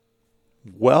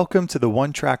Welcome to the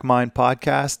One Track Mind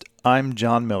podcast. I'm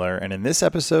John Miller, and in this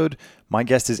episode, my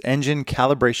guest is engine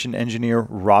calibration engineer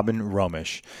Robin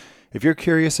Romish. If you're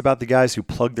curious about the guys who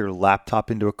plug their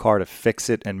laptop into a car to fix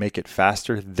it and make it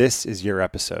faster, this is your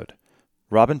episode.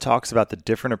 Robin talks about the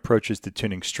different approaches to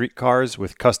tuning street cars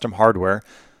with custom hardware,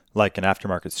 like an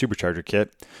aftermarket supercharger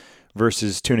kit,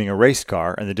 versus tuning a race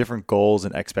car and the different goals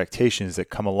and expectations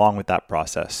that come along with that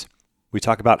process. We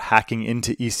talk about hacking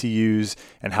into ECUs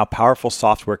and how powerful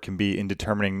software can be in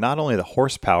determining not only the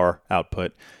horsepower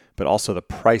output, but also the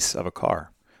price of a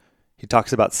car. He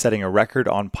talks about setting a record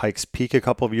on Pikes Peak a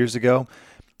couple of years ago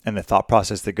and the thought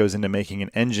process that goes into making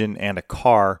an engine and a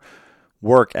car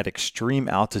work at extreme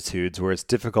altitudes where it's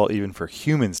difficult even for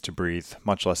humans to breathe,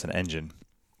 much less an engine.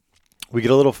 We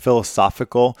get a little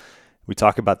philosophical. We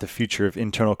talk about the future of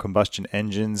internal combustion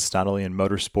engines, not only in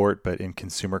motorsport, but in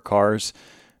consumer cars.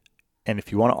 And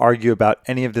if you want to argue about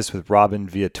any of this with Robin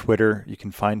via Twitter, you can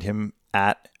find him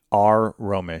at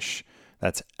rromish.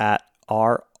 That's at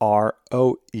RROEMISCH.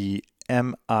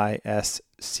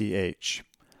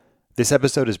 This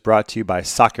episode is brought to you by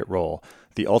Socket Roll,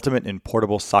 the ultimate in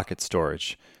portable socket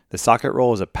storage. The Socket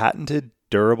Roll is a patented,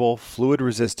 durable,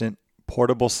 fluid-resistant,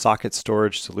 portable socket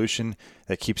storage solution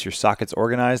that keeps your sockets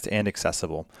organized and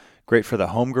accessible. Great for the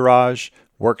home garage,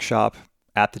 workshop,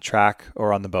 at the track,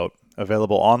 or on the boat.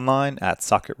 Available online at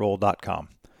socketroll.com.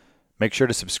 Make sure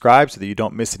to subscribe so that you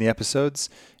don't miss any episodes.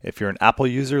 If you're an Apple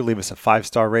user, leave us a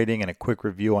 5-star rating and a quick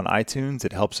review on iTunes.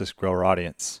 It helps us grow our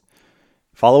audience.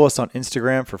 Follow us on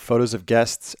Instagram for photos of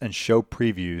guests and show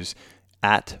previews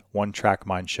at One Track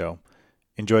Mind Show.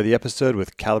 Enjoy the episode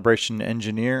with calibration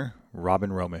engineer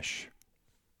Robin Romish.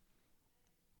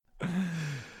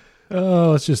 Oh,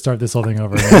 let's just start this whole thing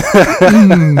over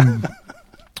again.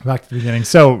 Back to the beginning.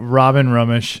 So, Robin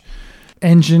Romish,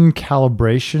 engine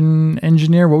calibration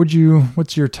engineer.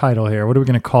 What's your title here? What are we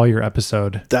going to call your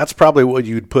episode? That's probably what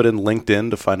you'd put in LinkedIn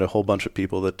to find a whole bunch of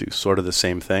people that do sort of the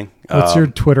same thing. What's your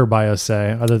Twitter bio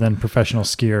say, other than professional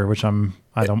skier, which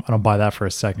I don't buy that for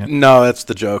a second. No, that's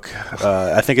the joke.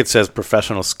 I think it says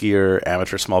professional skier,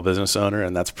 amateur small business owner,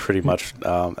 and that's pretty much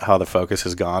how the focus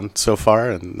has gone so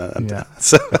far.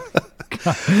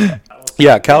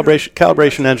 Yeah,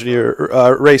 calibration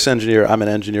engineer, race engineer. I'm an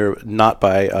engineer not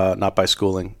by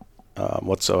schooling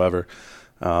whatsoever,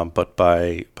 but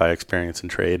by experience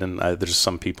and trade. And there's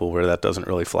some people where that doesn't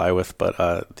really fly with, but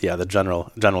the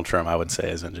general term I would say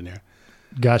is engineer.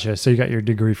 Gotcha. So you got your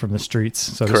degree from the streets,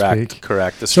 so to speak.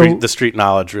 Correct. The street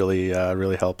knowledge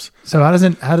really helps. So how does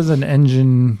an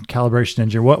engine calibration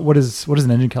engineer? What does an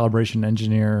engine calibration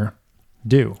engineer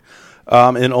do?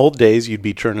 In old days, you'd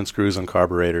be churning screws on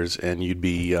carburetors, and you'd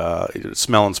be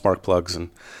smelling spark plugs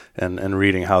and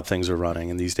reading how things are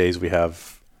running. And these days, we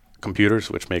have computers,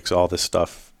 which makes all this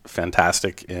stuff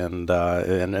fantastic and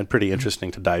pretty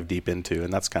interesting to dive deep into.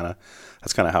 And that's kind of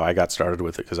how I got started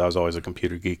with it, because I was always a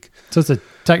computer geek. So it's a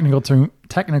technical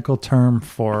term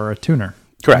for a tuner.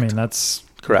 Correct. I mean, that's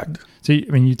correct. So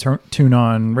you tune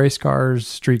on race cars,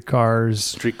 street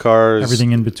cars,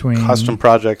 everything in between, custom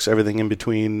projects, everything in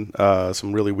between.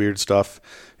 Some really weird stuff.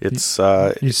 It's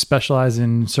you specialize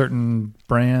in certain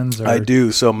brands. Or? I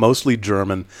do. So mostly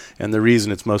German, and the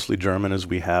reason it's mostly German is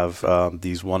we have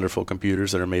these wonderful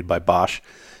computers that are made by Bosch,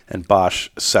 and Bosch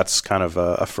sets kind of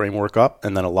a framework up,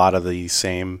 and then a lot of the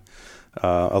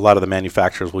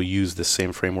manufacturers will use this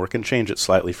same framework and change it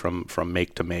slightly from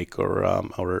make to make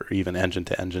or even engine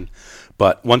to engine.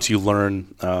 But once you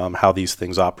learn how these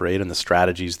things operate and the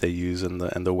strategies they use and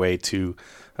the way to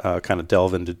kind of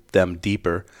delve into them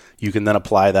deeper, you can then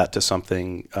apply that to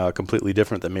something completely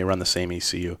different that may run the same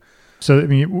ECU. So I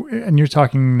mean, and you're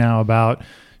talking now about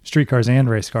street cars and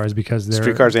race cars, because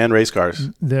street cars and race cars,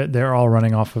 they're all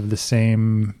running off of the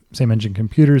same engine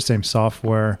computers, same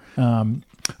software.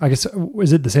 I guess,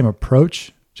 is it the same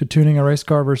approach to tuning a race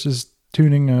car versus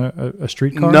tuning a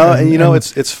street car? No,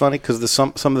 it's funny because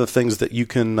some of the things that you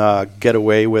can get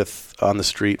away with on the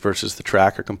street versus the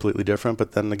track are completely different.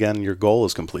 But then again, your goal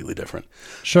is completely different.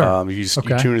 Sure. You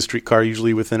tune a street car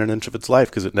usually within an inch of its life,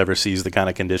 because it never sees the kind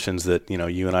of conditions that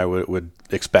you and I would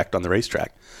expect on the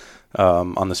racetrack.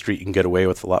 On the street, you can get away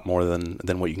with a lot more than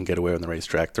what you can get away on the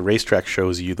racetrack. The racetrack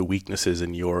shows you the weaknesses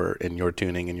in your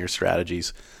tuning and your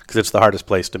strategies, because it's the hardest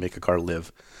place to make a car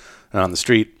live. And on the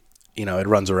street, it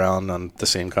runs around on the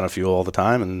same kind of fuel all the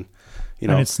time, and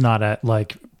and it's not at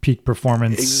like peak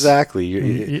performance. Exactly.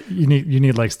 You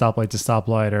need like stoplight to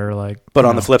stoplight or like. But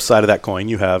on the flip side of that coin,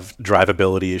 you have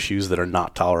drivability issues that are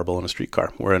not tolerable in a street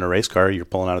car. Where in a race car, you're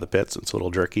pulling out of the pits, it's a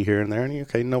little jerky here and there,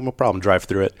 and no problem, drive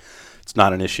through it. It's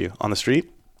not an issue. On the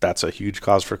street, that's a huge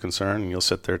cause for concern, and you'll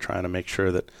sit there trying to make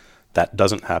sure that that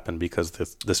doesn't happen because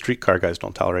the street car guys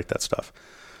don't tolerate that stuff.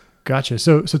 Gotcha.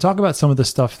 So talk about some of the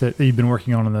stuff that you've been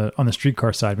working on the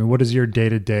streetcar side. I mean, what does your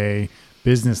day-to-day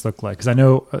business look like? Because I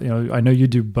know you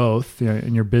do both,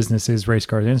 and your business is race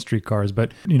cars and street cars,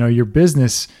 but your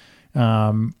business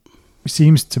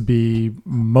seems to be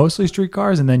mostly street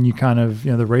cars, and then you kind of,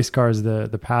 the race cars,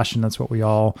 the passion, that's what we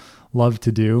all love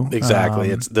to do. Exactly.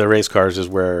 It's the race cars is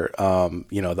where, I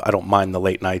don't mind the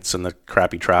late nights and the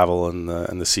crappy travel and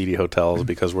the seedy hotels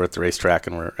because we're at the racetrack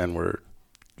and we're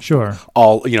sure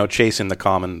all, chasing the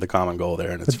common goal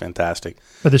there. And it's fantastic.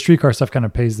 But the streetcar stuff kind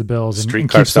of pays the bills and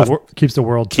streetcar keeps stuff keeps the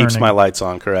world turning. Keeps my lights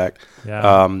on. Correct.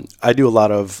 Yeah. I do a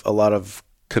lot of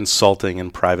consulting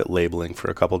and private labeling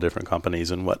for a couple different companies.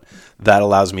 And what that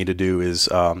allows me to do is,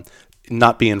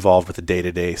 not be involved with the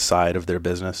day-to-day side of their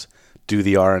business, do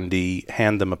the R&D,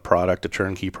 hand them a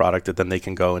turnkey product that then they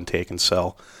can go and take and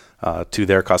sell to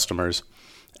their customers.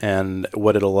 And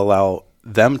what it'll allow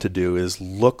them to do is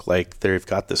look like they've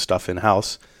got this stuff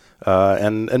in-house.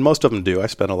 And most of them do. I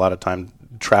spend a lot of time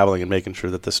traveling and making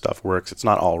sure that this stuff works. It's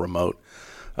not all remote.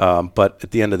 But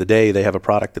at the end of the day, they have a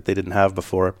product that they didn't have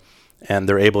before, and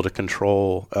they're able to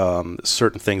control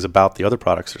certain things about the other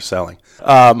products they're selling.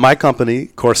 My company,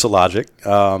 CorsaLogic,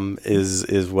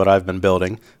 is what I've been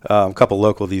building. A couple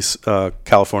local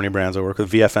California brands I work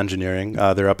with, VF Engineering.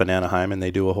 They're up in Anaheim, and they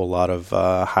do a whole lot of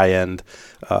high-end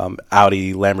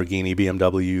Audi, Lamborghini,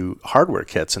 BMW hardware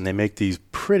kits, and they make these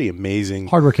pretty amazing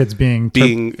hardware kits being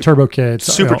turbo kits,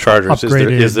 superchargers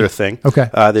is their thing. Okay,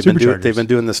 they've been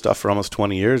doing this stuff for almost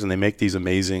 20 years, and they make these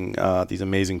amazing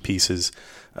pieces.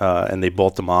 And they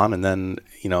bolt them on, and then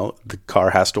the car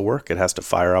has to work. It has to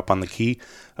fire up on the key,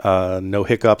 no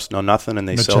hiccups, no nothing, and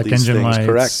they sell these things lights,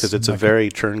 correct because it's a very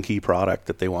turnkey product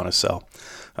that they want to sell.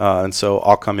 And so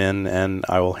I'll come in and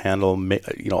I will handle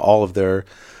all of their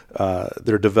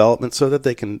development so that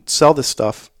they can sell this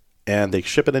stuff, and they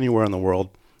ship it anywhere in the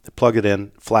world. They plug it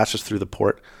in, flashes through the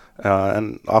port.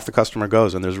 And off the customer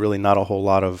goes, and there's really not a whole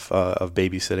lot of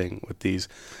babysitting with these.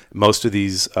 Most of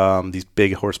these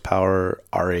big horsepower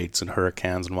R8s and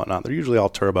Hurricanes and whatnot, they're usually all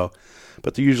turbo,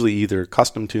 but they're usually either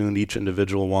custom tuned each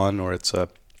individual one, or it's a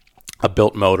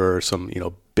built motor or some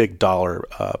big dollar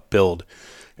build.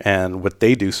 And what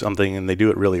they do something, and they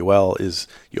do it really well, is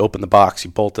you open the box,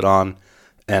 you bolt it on,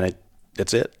 and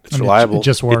that's it. It's reliable. It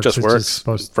just works. It just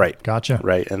works. Right. Gotcha.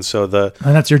 Right. And so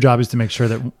and that's your job, is to make sure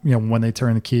that when they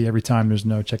turn the key every time, there's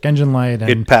no check engine light. And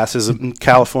it passes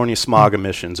California smog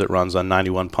emissions. It runs on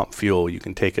 91 pump fuel. You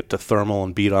can take it to thermal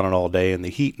and beat on it all day in the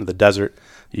heat in the desert.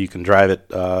 You can drive it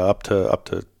up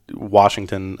to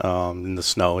Washington in the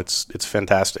snow. It's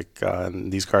fantastic.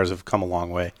 And these cars have come a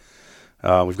long way.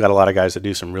 We've got a lot of guys that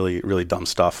do some really, really dumb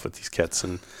stuff with these kits,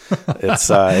 and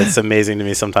it's amazing to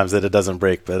me sometimes that it doesn't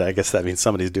break, but I guess that means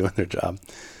somebody's doing their job.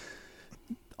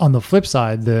 On the flip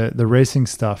side, the racing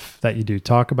stuff that you do,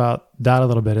 talk about that a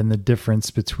little bit and the difference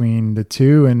between the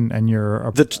two and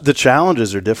your... The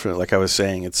challenges are different. Like I was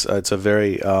saying, it's a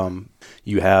very,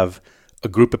 you have a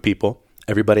group of people,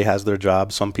 everybody has their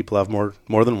job. Some people have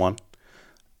more than one,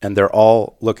 and they're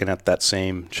all looking at that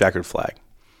same checkered flag.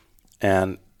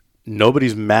 And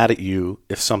nobody's mad at you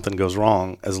if something goes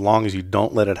wrong, as long as you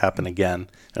don't let it happen again,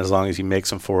 and as long as you make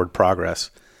some forward progress.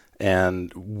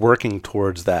 And working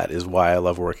towards that is why I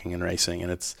love working in racing.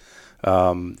 And it's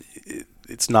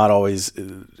not always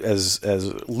as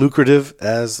lucrative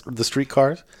as the street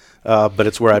cars, but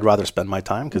it's where I'd rather spend my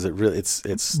time, because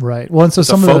it's right. Well, and so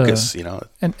some focus, of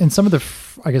the and some of the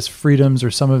I guess freedoms, or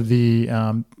some of the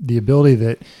ability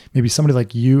that maybe somebody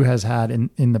like you has had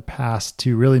in the past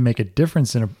to really make a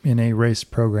difference in a race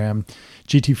program,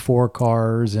 GT4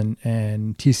 cars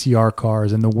and TCR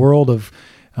cars, and the world of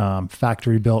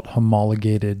factory built,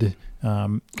 homologated,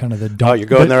 kind of the don't. Oh, you're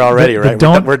going there already, right?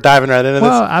 We're diving right into this.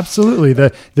 Well, absolutely.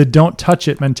 The don't touch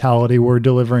it mentality. We're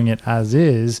delivering it as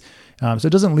is. So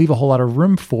it doesn't leave a whole lot of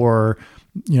room for,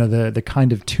 the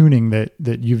kind of tuning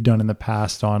that you've done in the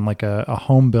past on like a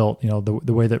home built,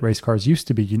 the way that race cars used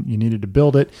to be. You needed to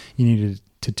build it, you needed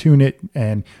to tune it.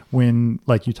 And when,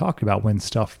 like you talked about, when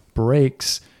stuff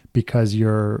breaks because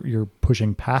you're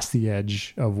pushing past the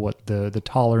edge of what the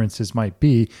tolerances might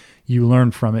be, you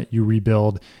learn from it, you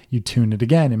rebuild, you tune it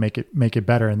again and make it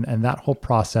better. And that whole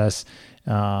process,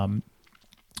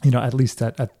 at least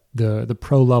at the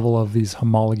pro level of these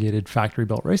homologated factory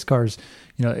built race cars,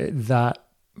 that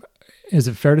is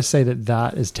it fair to say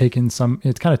that has taken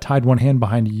it's kind of tied one hand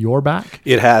behind your back?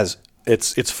 It has.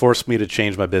 It's forced me to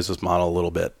change my business model a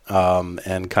little bit,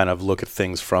 and kind of look at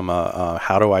things from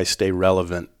how do I stay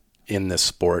relevant in this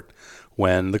sport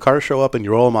when the cars show up and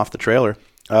you roll them off the trailer,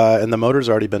 and the motor's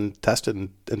already been tested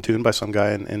and tuned by some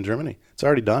guy in Germany. It's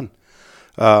already done.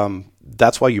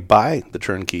 That's why you buy the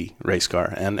turnkey race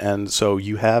car, and so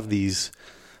you have these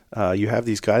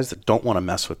guys that don't want to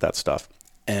mess with that stuff,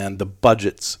 and the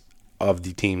budgets of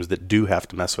the teams that do have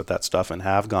to mess with that stuff and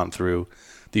have gone through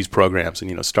these programs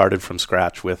and started from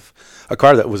scratch with a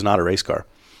car that was not a race car.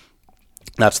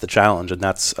 That's the challenge, and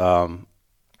that's kind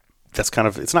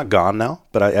of, it's not gone now,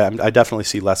 but I definitely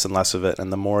see less and less of it.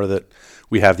 And the more that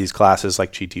we have these classes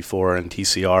like GT4 and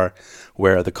TCR,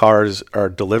 where the cars are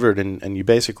delivered and you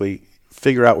basically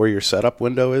figure out where your setup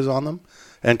window is on them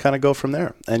and kind of go from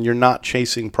there. And you're not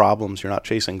chasing problems, you're not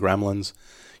chasing gremlins,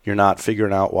 you're not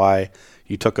figuring out why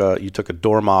you took a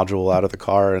door module out of the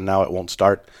car and now it won't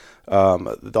start.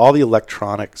 All the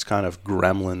electronics kind of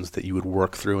gremlins that you would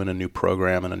work through in a new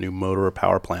program and a new motor or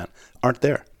power plant aren't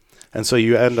there. And so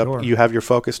you end up, you have your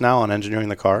focus now on engineering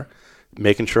the car,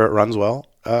 making sure it runs well,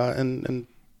 and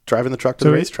driving the truck to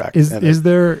the racetrack. Is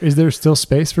there still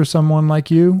space for someone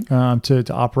like you to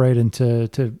operate and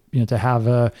to have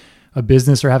a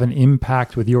business or have an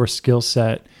impact with your skill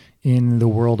set in the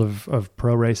world of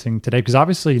pro racing today? Because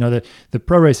obviously, the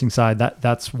pro racing side,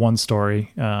 that's one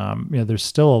story. There's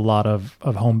still a lot of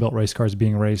home built race cars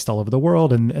being raced all over the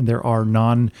world, and there are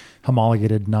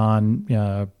non-homologated,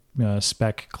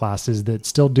 spec classes that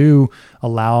still do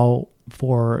allow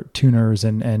for tuners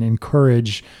and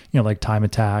encourage, like time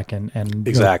attack and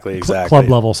exactly club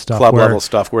level stuff. Level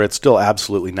stuff where it's still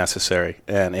absolutely necessary,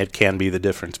 and it can be the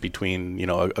difference between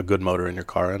a good motor in your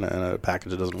car and a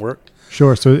package that doesn't work.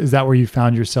 Sure. So is that where you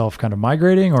found yourself kind of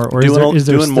migrating, or is there doing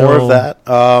still more of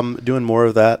that? Doing more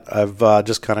of that. I've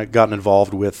just kind of gotten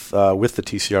involved with the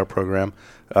TCR program.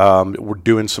 We're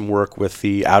doing some work with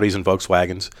the Audis and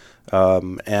Volkswagens.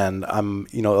 And I'm,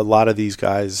 a lot of these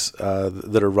guys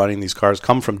that are running these cars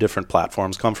come from different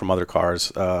platforms, come from other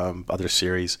cars, other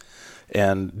series.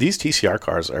 And these TCR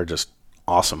cars are just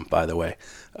awesome, by the way.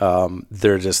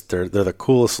 They're the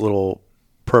coolest little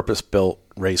purpose-built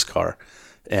race car.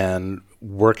 And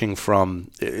working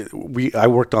from, I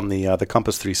worked on the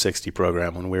Compass 360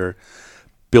 program when we were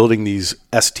building these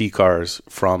ST cars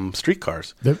from street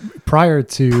cars. Prior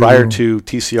to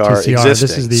TCR existing.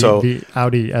 This is the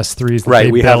Audi S3s that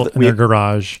they built in their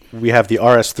garage. We have the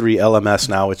RS3 LMS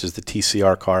now, which is the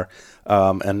TCR car.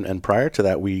 And prior to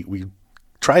that, we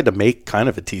tried to make kind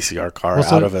of a TCR car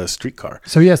out of a street car.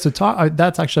 So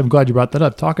that's actually, I'm glad you brought that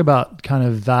up. Talk about kind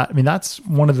of that. I mean, that's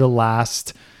one of the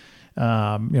last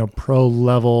pro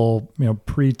level,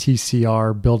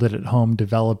 pre-TCR, build it at home,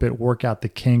 develop it, work out the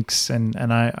kinks. And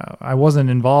I wasn't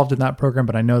involved in that program,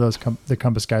 but I know the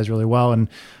Compass guys really well. And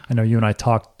I know you and I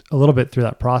talked a little bit through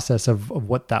that process of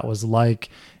what that was like.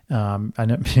 I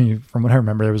know, from what I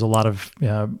remember, there was a lot of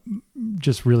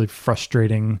just really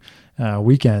frustrating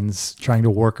weekends trying to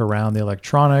work around the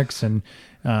electronics. And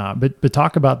but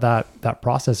talk about that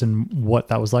process and what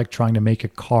that was like, trying to make a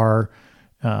car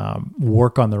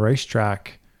work on the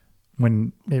racetrack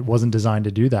when it wasn't designed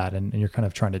to do that, and you're kind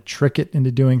of trying to trick it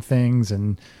into doing things.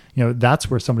 And that's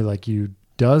where somebody like you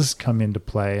does come into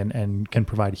play and can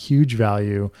provide huge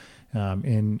value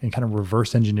in kind of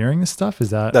reverse engineering this stuff.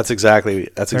 That's exactly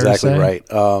right.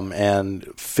 And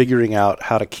figuring out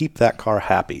how to keep that car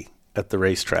happy at the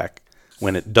racetrack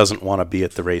when it doesn't want to be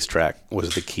at the racetrack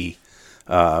was the key.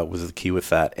 With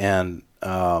that. And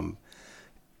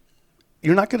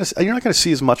you're not gonna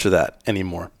see as much of that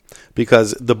anymore,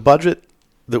 because the budget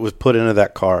that was put into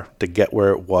that car to get where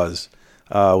it was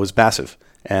massive,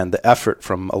 and the effort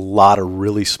from a lot of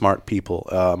really smart people.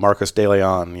 Marcos De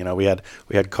Leon, we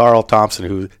had Carl Thompson,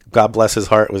 who, God bless his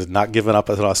heart, was not giving up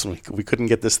on us, and we couldn't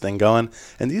get this thing going.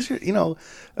 And these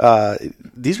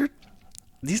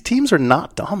teams are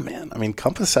not dumb, man. I mean,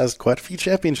 Compass has quite a few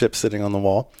championships sitting on the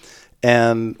wall.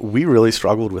 And we really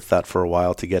struggled with that for a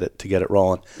while to get it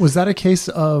rolling. Was that a case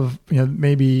of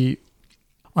maybe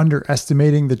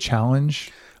underestimating the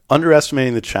challenge?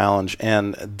 Underestimating the challenge,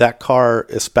 and that car,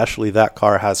 especially that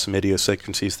car, has some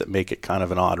idiosyncrasies that make it kind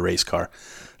of an odd race car.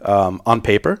 On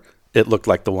paper, it looked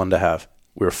like the one to have.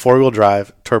 We were 4-wheel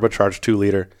drive, turbocharged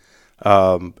 2-liter.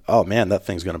 Oh man, that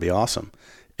thing's going to be awesome.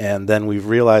 And then we've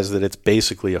realized that it's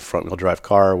basically a front-wheel drive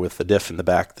car with a diff in the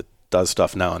back that does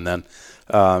stuff now and then.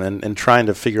 And trying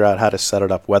to figure out how to set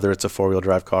it up, whether it's a 4-wheel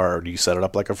drive car or do you set it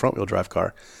up like a front-wheel drive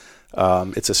car.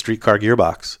 It's a street car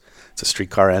gearbox. It's a street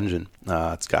car engine.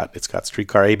 It's got street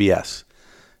car ABS.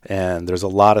 And there's a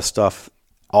lot of stuff.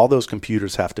 All those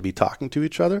computers have to be talking to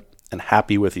each other and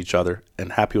happy with each other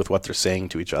and happy with what they're saying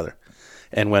to each other.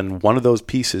 And when one of those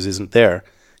pieces isn't there,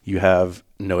 you have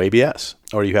no ABS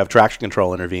or you have traction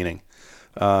control intervening.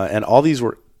 And all these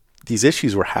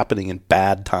issues were happening in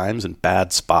bad times and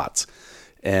bad spots.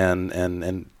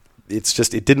 And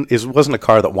it wasn't a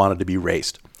car that wanted to be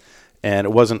raced, and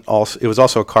it was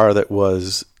also a car that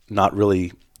was not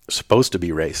really supposed to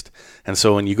be raced. And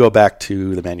so when you go back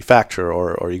to the manufacturer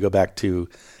or you go back to,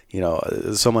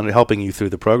 someone helping you through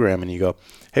the program, and you go,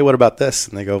 hey, what about this?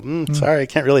 And they go, sorry, I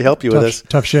can't really help you with this.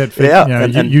 Tough shit. Yeah.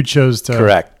 You chose to.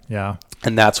 Correct. Yeah.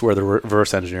 And that's where the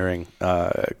reverse engineering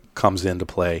comes into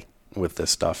play with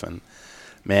this stuff. And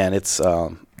man, it's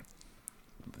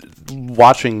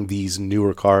watching these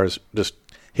newer cars just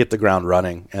hit the ground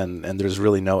running, and there's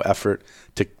really no effort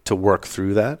to work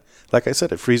through that. Like I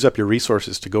said, it frees up your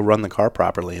resources to go run the car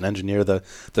properly and engineer the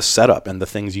setup and the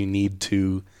things you need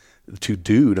to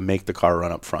do to make the car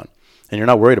run up front. And you're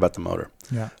not worried about the motor.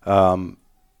 Yeah.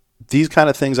 These kind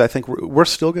of things I think we're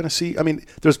still going to see. I mean,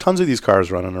 there's tons of these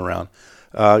cars running around.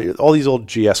 All these old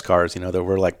GS cars, that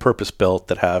were like purpose built,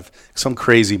 that have some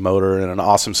crazy motor and an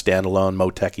awesome standalone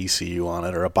Motec ECU on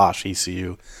it or a Bosch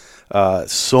ECU.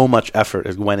 So much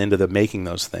effort went into making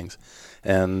those things.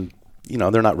 And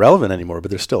they're not relevant anymore, but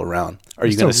they're still around. Are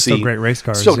you going to see still great race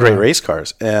cars? Still great race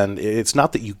cars, and it's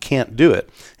not that you can't do it.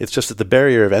 It's just that the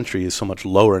barrier of entry is so much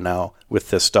lower now with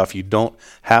this stuff. You don't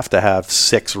have to have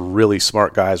 6 really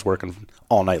smart guys working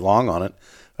all night long on it.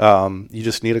 You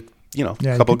just need a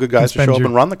couple of good guys to show up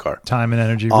and run the car. Time and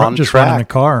energy on just track, running the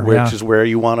car, which is where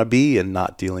you want to be, and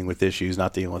not dealing with issues,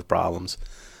 not dealing with problems.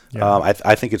 Yeah.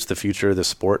 I think it's the future of the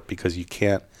sport, because you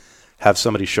can't have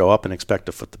somebody show up and expect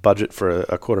to foot the budget for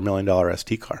a $250,000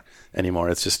 ST car anymore.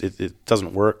 It's just it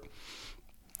doesn't work.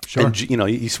 Sure. And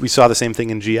we saw the same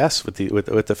thing in GS with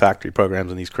the factory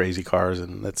programs and these crazy cars,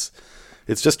 and it's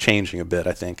just changing a bit.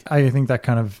 I think that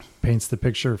kind of paints the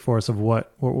picture for us of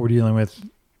what we're dealing with,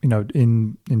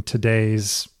 in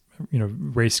today's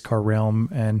race car realm.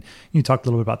 And you talked a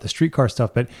little bit about the street car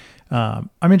stuff, but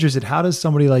I'm interested. How does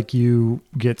somebody like you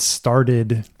get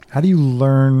started? How do you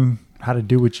learn how to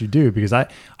do what you do? Because I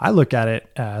look at it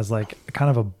as like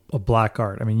kind of a black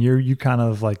art. I mean, you're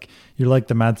like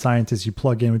the mad scientist. You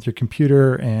plug in with your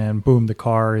computer and boom, the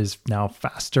car is now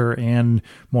faster and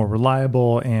more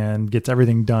reliable and gets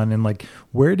everything done. And like,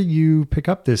 where do you pick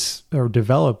up this or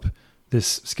develop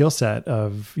this skill set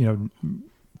of,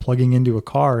 plugging into a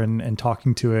car and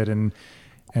talking to it and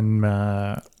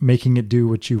making it do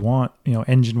what you want,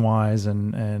 engine wise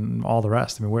and all the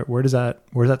rest? I mean, where does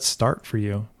that start for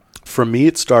you? For me,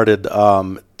 it started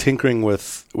tinkering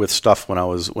with stuff when I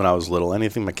was little.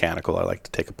 Anything mechanical, I like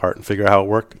to take apart and figure out how it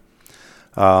worked.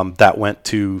 That went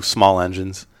to small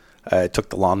engines. I took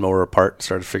the lawnmower apart and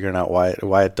started figuring out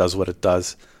why it does what it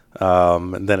does.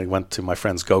 And then it went to my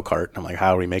friend's go-kart. And I'm like,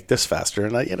 how do we make this faster?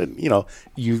 And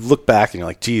you look back and you're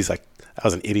like, geez, I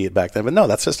was an idiot back then. But no,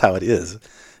 that's just how it is.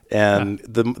 And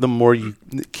the more you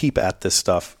keep at this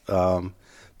stuff,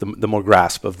 the more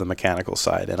grasp of the mechanical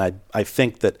side. And I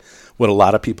think that what a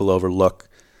lot of people overlook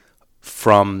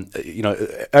from,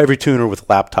 every tuner with a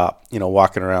laptop,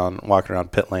 walking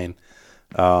around pit lane,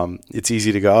 it's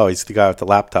easy to go, oh, he's the guy with the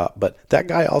laptop. But that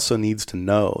guy also needs to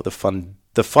know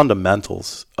the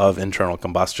fundamentals of internal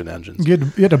combustion engines. You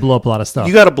had to blow up a lot of stuff.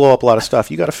 You got to blow up a lot of stuff.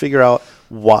 You got to figure out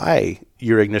why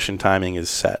your ignition timing is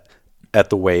set at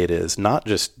the way it is, not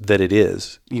just that it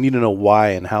is. You need to know why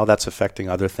and how that's affecting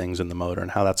other things in the motor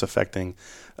and how that's affecting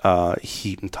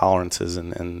heat and tolerances.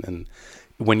 And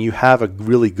when you have a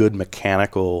really good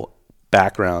mechanical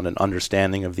background and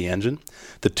understanding of the engine,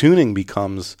 the tuning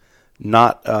becomes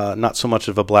not so much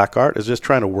of a black art as just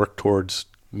trying to work towards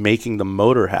making the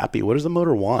motor happy. What does the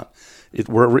motor want? It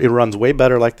runs way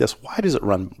better like this. Why does it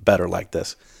run better like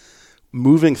this?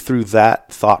 Moving through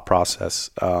that thought process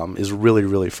is really,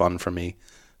 really fun for me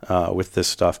with this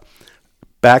stuff.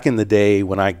 Back in the day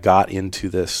when I got into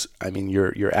this, I mean,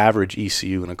 your average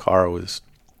ECU in a car was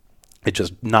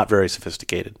just not very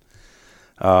sophisticated.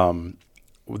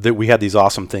 We had these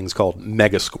awesome things called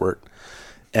Mega Squirt.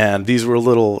 And these were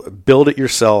little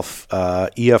build-it-yourself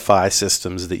EFI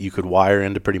systems that you could wire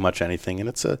into pretty much anything. And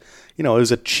it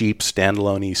was a cheap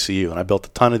standalone ECU. And I built a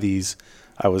ton of these.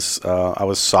 I was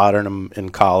soldering them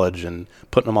in college and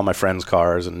putting them on my friends'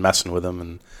 cars and messing with them.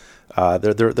 And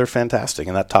they're fantastic.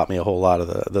 And that taught me a whole lot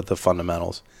of the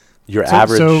fundamentals.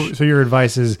 So your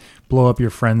advice is blow up your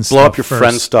friend's stuff. Blow up your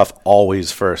friend's stuff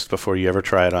always first before you ever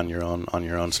try it on your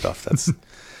own stuff. That's.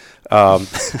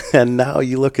 And now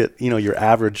you look at, your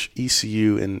average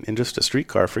ECU in just a street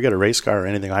car, forget a race car or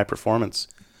anything high performance.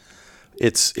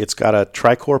 It's got a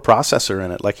tri-core processor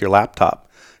in it, like your laptop.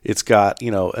 It's got,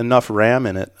 enough RAM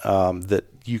in it that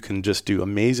you can just do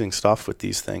amazing stuff with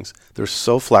these things. They're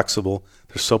so flexible.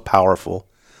 They're so powerful.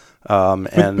 But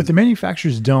the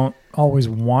manufacturers don't always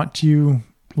want you,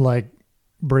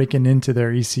 breaking into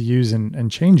their ECUs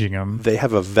and changing them. They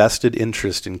have a vested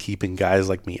interest in keeping guys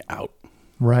like me out.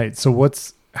 Right. So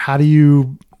how do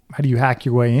you hack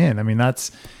your way in? I mean,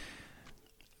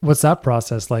 what's that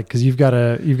process like? Because you've got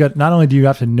not only do you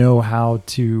have to know how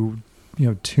to,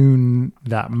 tune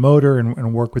that motor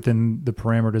and work within the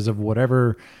parameters of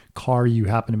whatever car you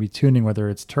happen to be tuning, whether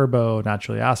it's turbo,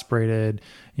 naturally aspirated,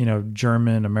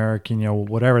 German, American,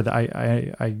 whatever.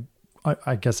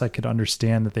 I guess I could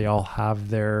understand that they all have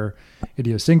their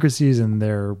idiosyncrasies and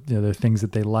their things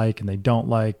that they like and they don't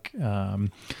like.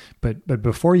 But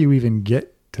before you even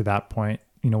get to that point,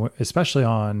 especially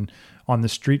on the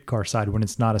street car side, when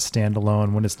it's not a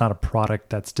standalone, when it's not a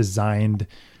product that's designed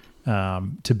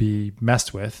to be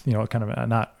messed with,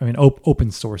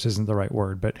 open source isn't the right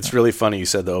word, but it's really funny you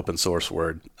said the open source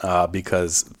word,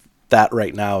 because that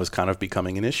right now is kind of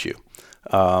becoming an issue.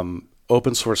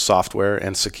 Open source software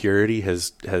and security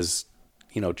has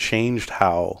changed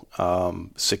how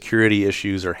security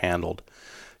issues are handled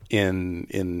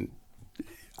in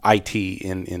IT,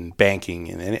 in banking,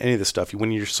 and any of this stuff.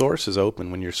 When your source is open,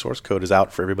 when your source code is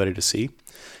out for everybody to see,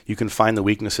 you can find the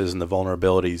weaknesses and the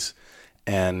vulnerabilities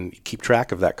and keep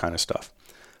track of that kind of stuff.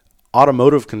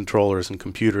 Automotive controllers and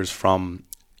computers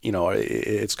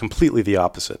it's completely the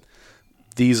opposite.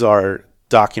 These are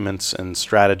documents and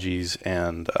strategies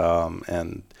and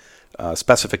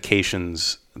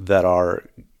specifications that are,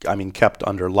 kept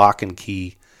under lock and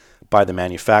key by the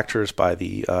manufacturers, by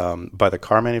the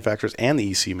car manufacturers and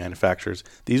the EC manufacturers.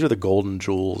 These are the golden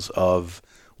jewels of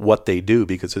what they do,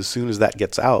 because as soon as that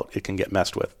gets out, it can get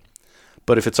messed with.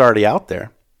 But if it's already out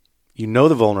there, the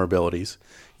vulnerabilities,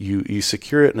 you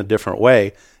secure it in a different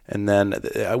way, and then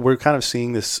we're kind of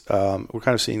seeing this. We're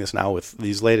kind of seeing this now with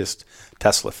these latest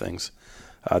Tesla things.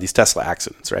 These Tesla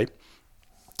accidents, right?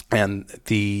 And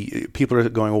the people are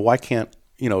going, well, why can't,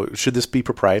 should this be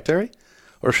proprietary?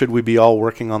 Or should we be all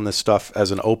working on this stuff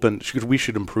as an open, we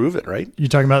should improve it, right? You're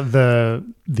talking about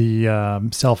the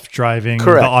self-driving,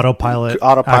 correct, the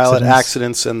autopilot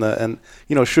accidents and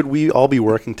should we all be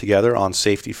working together on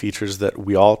safety features that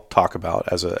we all talk about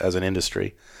as an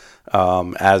industry,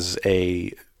 as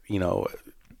a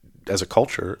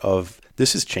culture of,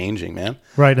 this is changing, man.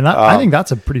 Right. And I think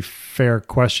that's a pretty fair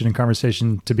question and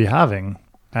conversation to be having.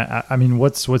 I mean,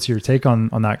 what's your take on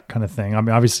that kind of thing? I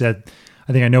mean, obviously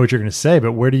I think I know what you're going to say,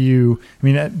 but where do you,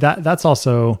 that's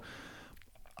also,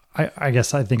 I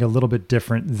guess I think a little bit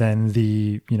different than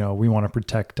we want to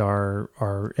protect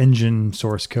our engine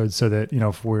source code so that,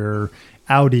 if we're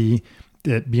Audi,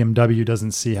 that BMW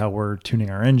doesn't see how we're tuning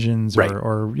our engines, right.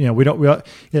 or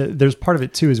there's part of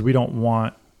it too, is we don't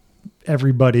want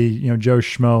everybody, Joe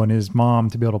Schmo and his mom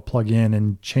to be able to plug in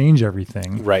and change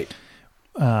everything. Right.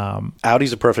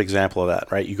 Audi's a perfect example of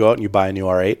that, right? You go out and you buy a new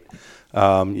R8.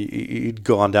 You'd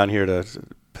go on down here to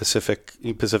Pacific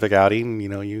Audi, and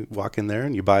you walk in there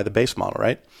and you buy the base model,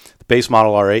 right? The base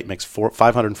model R8 makes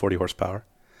 540 horsepower.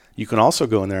 You can also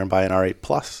go in there and buy an R8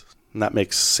 Plus, and that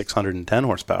makes 610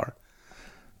 horsepower.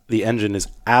 The engine is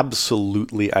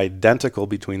absolutely identical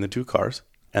between the two cars,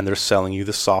 and they're selling you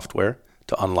the software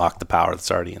to unlock the power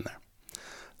that's already in there.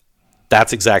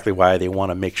 That's exactly why they want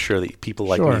to make sure that people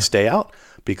like me stay out,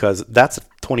 because that's a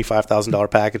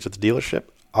 $25,000 package at the dealership.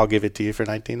 I'll give it to you for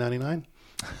 $19.99.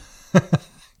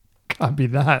 Copy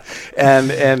that.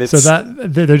 And it's so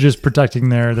that they're just protecting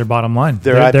their bottom line.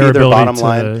 Their IP, their bottom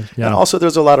line. Yeah. And also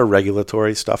there's a lot of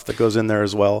regulatory stuff that goes in there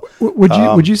as well.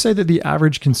 Would you say that the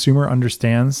average consumer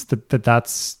understands that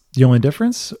that's the only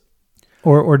difference?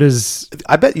 Or does...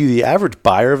 I bet you the average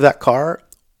buyer of that car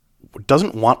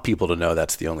doesn't want people to know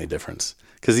that's the only difference.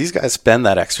 Because these guys spend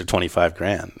that extra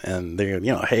 $25,000 and they're,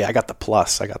 hey, I got the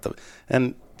Plus,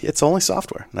 and it's only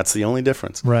software. That's the only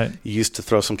difference. Right. You used to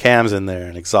throw some cams in there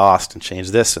and exhaust and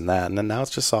change this and that, and then now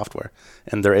it's just software.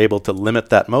 And they're able to limit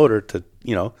that motor to,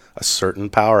 a certain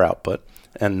power output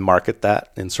and market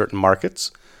that in certain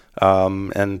markets,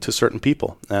 and to certain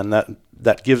people. And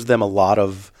that gives them a lot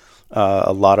of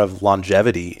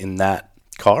longevity in that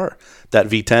car. That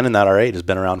V10 and that R8 has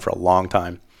been around for a long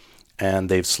time, and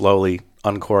they've slowly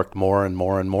uncorked more and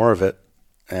more and more of it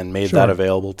and made that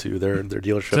available to their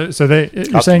dealership. So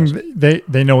you're saying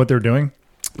they know what they're doing?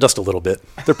 Just a little bit.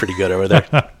 They're pretty good over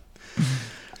there.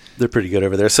 They're pretty good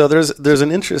over there. So there's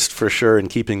an interest for sure in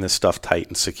keeping this stuff tight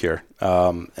and secure.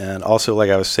 And also, like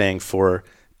I was saying, for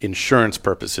insurance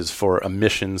purposes, for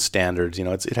emission standards,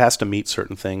 it has to meet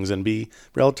certain things and be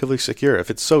relatively secure.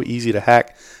 If it's so easy to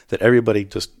hack that everybody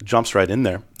just jumps right in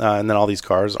there, and then all these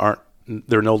cars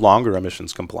they're no longer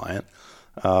emissions compliant.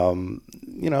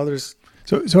 There's...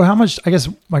 So how much, I guess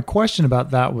my question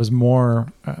about that was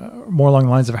more along the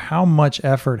lines of how much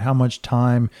effort, how much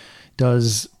time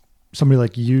does somebody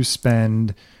like you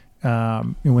spend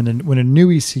when a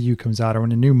new ECU comes out, or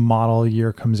when a new model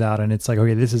year comes out, and it's like,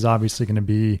 okay, this is obviously going to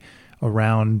be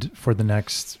around for the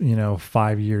next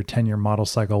 5-year, 10-year model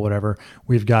cycle, whatever.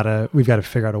 We've got to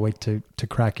figure out a way to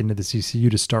crack into this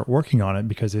ECU to start working on it,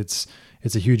 because it's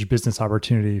a huge business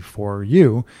opportunity for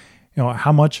you.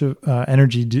 How much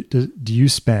energy do you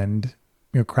spend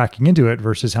cracking into it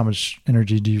versus how much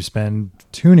energy do you spend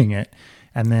tuning it?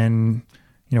 And then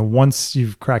once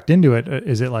you've cracked into it,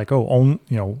 is it like,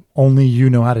 only you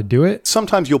know how to do it?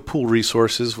 Sometimes you'll pool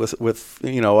resources with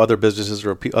other businesses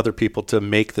or other people to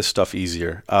make this stuff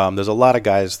easier. There's a lot of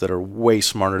guys that are way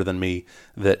smarter than me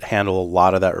that handle a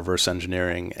lot of that reverse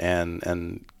engineering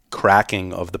and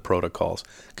cracking of the protocols,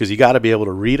 because you got to be able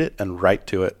to read it and write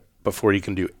to it before you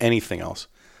can do anything else.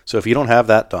 So if you don't have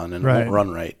that done, and it won't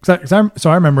run right. So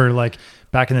I remember like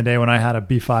back in the day when I had a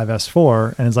B5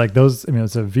 S4, and it's like those,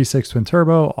 it's a V6 twin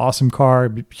turbo, awesome car,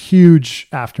 huge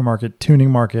aftermarket tuning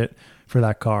market for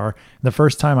that car. The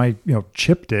first time I,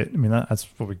 chipped it, that's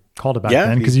what we called it back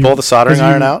then. Because you pull the soldering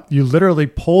iron out. You literally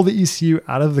pull the ECU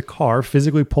out of the car,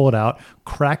 physically pull it out,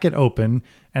 crack it open,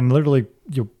 and literally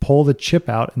you pull the chip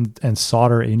out and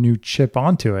solder a new chip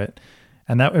onto it.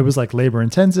 And that, it was like labor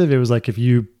intensive. It was like if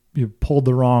you pulled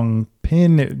the wrong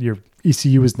pin, your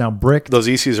ECU is now bricked. Those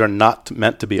ECUs are not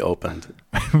meant to be opened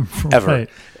ever. Right.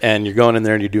 And you're going in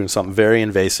there and you're doing something very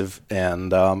invasive,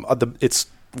 and it's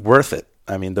worth it.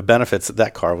 The benefits of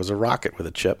that car was a rocket with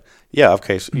a chip. Yeah,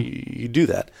 okay, so you do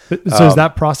that. So is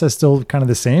that process still kind of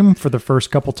the same for the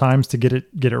first couple times to get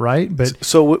it right? But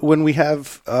so when we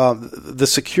have the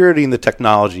security and the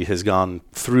technology has gone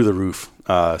through the roof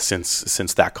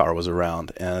since that car was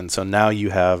around, and so now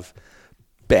you have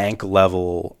bank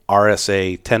level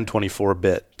RSA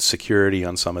 1024-bit security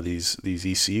on some of these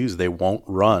ECUs. They won't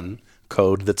run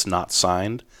code that's not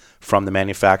signed from the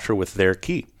manufacturer with their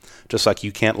key. Just like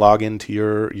you can't log into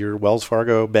your Wells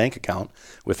Fargo bank account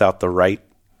without the right,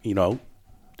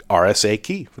 RSA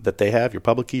key that they have, your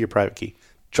public key, your private key.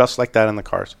 Just like that in the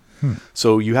cars.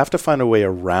 So you have to find a way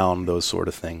around those sort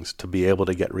of things to be able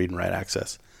to get read and write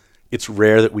access. It's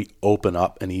rare that we open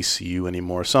up an ECU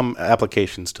anymore. Some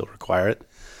applications still require it,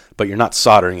 but you're not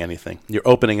soldering anything. You're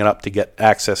opening it up to get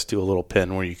access to a little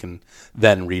pin where you can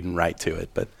then read and write to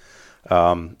it. But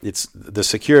it's the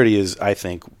security is, I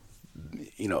think,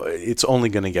 it's only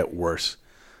going to get worse.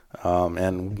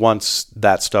 And once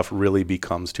that stuff really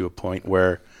becomes to a point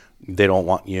where they don't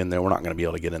want you in there, we're not going to be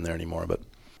able to get in there anymore.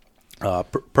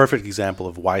 But perfect example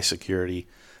of why security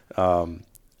or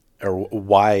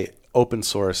why open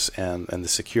source and the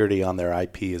security on their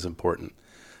IP is important.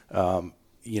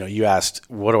 You asked,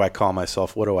 what do I call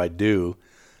myself? What do I do?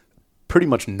 Pretty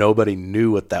much nobody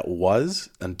knew what that was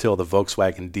until the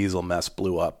Volkswagen diesel mess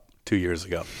blew up 2 years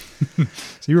ago.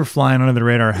 So you were flying under the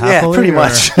radar happily? Yeah, pretty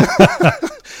much.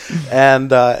 And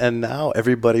now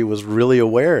everybody was really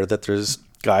aware that there's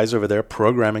guys over there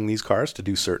programming these cars to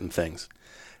do certain things.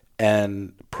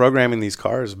 And programming these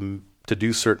cars to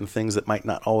do certain things that might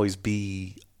not always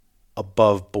be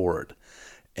above board.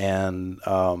 And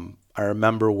I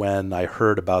remember when I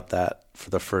heard about that for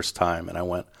the first time, and I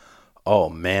went, oh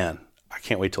man, I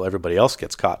can't wait till everybody else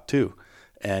gets caught too.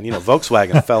 And,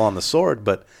 Volkswagen fell on the sword,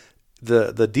 but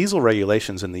the diesel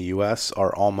regulations in the U.S.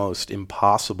 are almost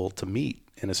impossible to meet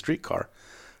in a street car,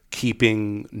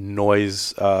 keeping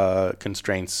noise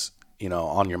constraints,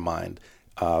 on your mind,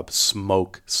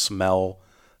 smoke, smell,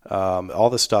 all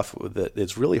the stuff that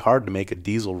it's really hard to make a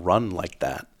diesel run like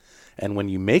that. And when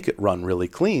you make it run really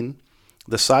clean,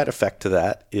 the side effect to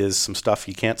that is some stuff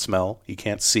you can't smell, you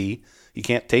can't see, you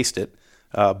can't taste it,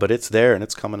 but it's there and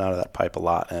it's coming out of that pipe a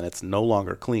lot, and it's no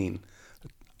longer clean.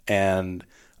 And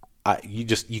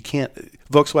you can't.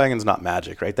 Volkswagen's not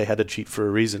magic, right? They had to cheat for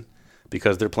a reason,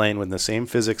 because they're playing with the same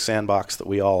physics sandbox that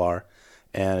we all are,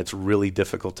 and it's really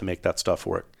difficult to make that stuff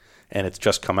work. And it's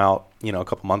just come out, a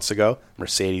couple months ago.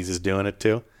 Mercedes is doing it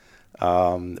too.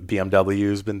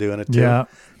 BMW's been doing it too. Yeah.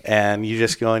 And you're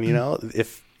just going,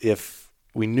 if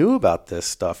we knew about this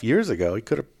stuff years ago, we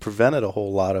could have prevented a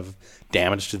whole lot of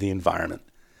damage to the environment.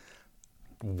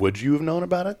 Would you have known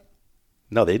about it?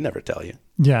 No, they'd never tell you.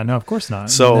 Yeah, no, of course not.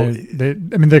 So,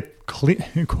 the clean,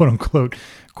 quote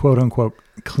unquote,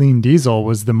 clean diesel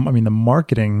was the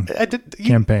marketing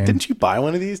campaign. Didn't you buy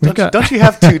one of these? Don't you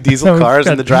have two diesel cars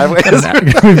in the driveway?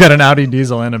 We've got an Audi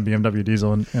diesel and a BMW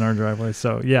diesel in our driveway.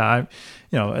 So yeah,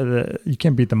 you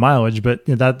can't beat the mileage, but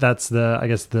that's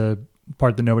the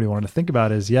part that nobody wanted to think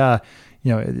about is,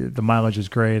 the mileage is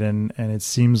great, and it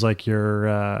seems like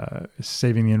you're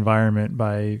saving the environment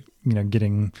by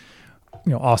getting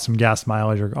awesome gas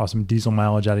mileage or awesome diesel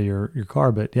mileage out of your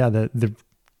car. But yeah, the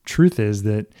truth is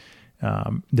that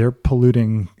they're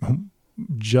polluting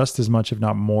just as much, if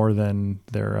not more, than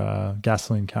their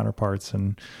gasoline counterparts.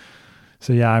 And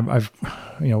so, yeah,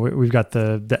 we've got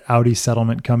the Audi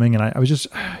settlement coming, and I was just,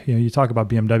 you talk about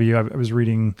BMW. I was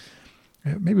reading,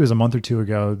 maybe it was a month or two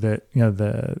ago, that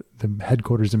the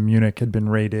headquarters in Munich had been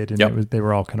raided, and they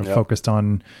were all kind of focused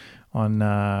on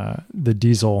the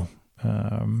diesel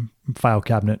file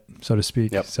cabinet, so to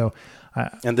speak. Yep. So.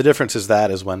 And the difference is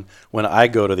when I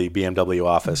go to the BMW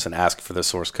office and ask for the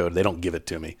source code, they don't give it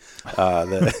to me.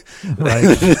 The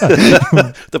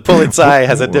Polizei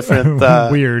has a different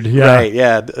weird, right,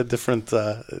 a different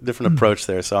approach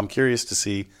there. So I'm curious to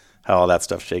see how all that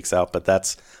stuff shakes out. But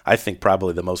that's, I think,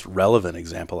 probably the most relevant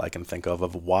example I can think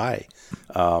of why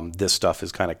this stuff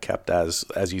is kind of kept as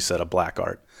you said, a black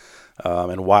art,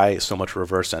 and why so much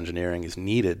reverse engineering is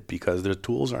needed, because the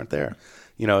tools aren't there.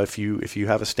 If you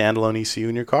have a standalone ECU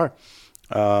in your car,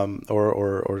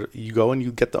 or you go and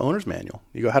you get the owner's manual,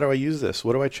 you go, how do I use this?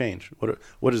 What do I change?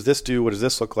 What does this do? What does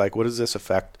this look like? What does this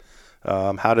affect?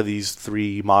 How do these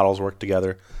three models work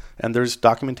together? And there's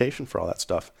documentation for all that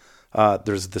stuff.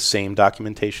 There's the same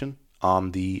documentation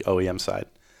on the OEM side.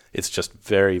 It's just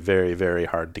very, very, very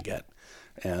hard to get.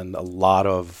 And a lot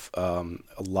of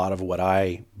what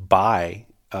I buy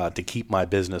to keep my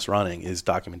business running is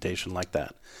documentation like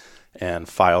that, and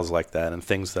files like that, and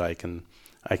things that I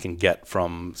can get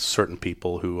from certain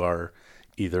people who are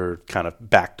either kind of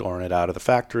backdooring it out of the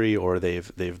factory, or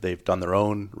they've done their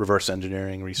own reverse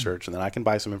engineering research, and then I can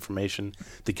buy some information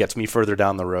that gets me further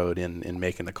down the road in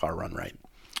making the car run right.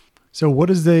 So what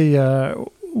is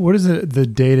the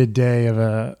day-to-day of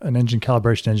an engine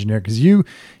calibration engineer? Because you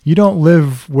don't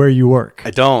live where you work.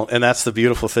 I don't, and that's the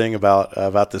beautiful thing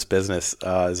about this business,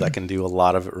 is I can do a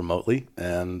lot of it remotely.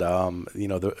 And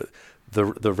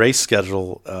the race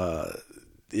schedule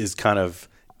is kind of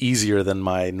easier than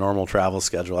my normal travel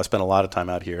schedule. I spend a lot of time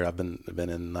out here. I've been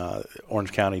in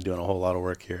Orange County doing a whole lot of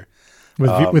work here with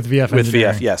VF with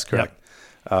engineering. VF. Yes, correct. Yep.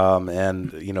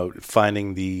 And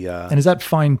finding the and is that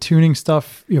fine tuning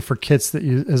stuff for kits that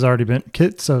has already been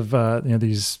kits of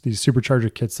these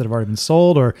supercharger kits that have already been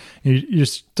sold, or you're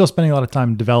still spending a lot of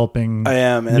time developing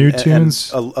new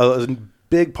tunes? And a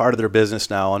big part of their business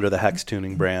now under the Hex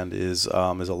Tuning brand is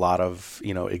a lot of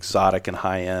exotic and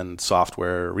high end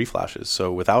software reflashes,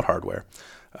 so without hardware.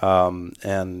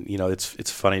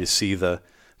 It's funny to see the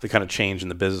kind of change in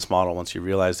the business model once you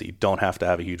realize that you don't have to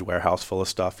have a huge warehouse full of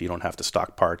stuff. You don't have to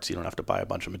stock parts. You don't have to buy a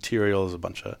bunch of materials, a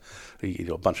bunch of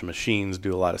machines,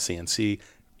 do a lot of CNC.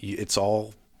 It's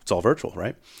all virtual,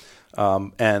 right?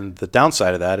 And the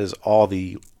downside of that is all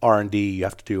the R&D you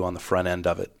have to do on the front end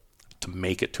of it to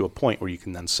make it to a point where you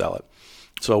can then sell it.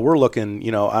 So we're looking,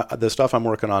 the stuff I'm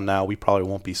working on now, we probably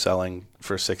won't be selling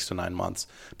for 6 to 9 months,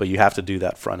 but you have to do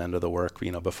that front end of the work,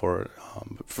 before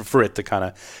for it to kind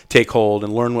of take hold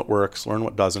and learn what works, learn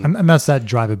what doesn't. And that's that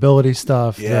drivability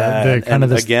stuff. Yeah,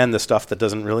 again, the stuff that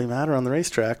doesn't really matter on the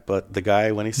racetrack, but the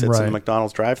guy, when he sits in the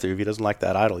McDonald's drive-thru, if he doesn't like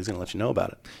that idle, he's going to let you know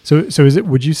about it. So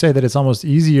would you say that it's almost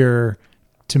easier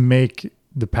to make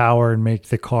the power and make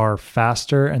the car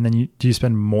faster, and then do you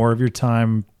spend more of your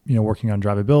time working on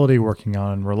drivability, working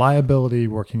on reliability,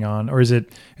 or is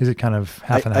it kind of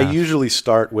half and half? I usually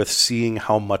start with seeing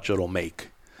how much it'll make,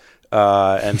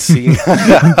 and seeing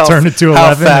turn it to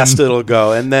how fast it'll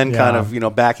go, and then kind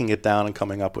of backing it down and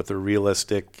coming up with a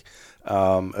realistic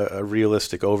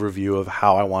overview of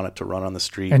how I want it to run on the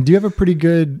street. And do you have a pretty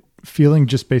good feeling,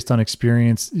 just based on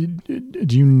experience?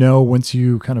 Do you know, once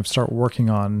you kind of start working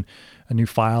on a new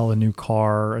file, a new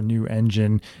car, a new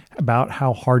engine, about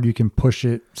how hard you can push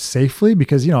it safely?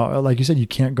 Because, like you said, you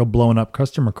can't go blowing up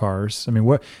customer cars. I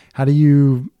mean, how do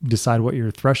you decide what your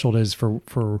threshold is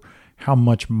for how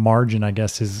much margin, I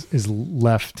guess, is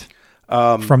left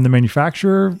from the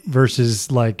manufacturer versus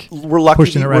we're lucky,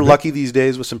 pushing it right? We're lucky these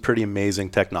days with some pretty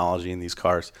amazing technology in these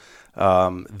cars.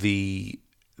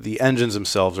 The engines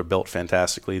themselves are built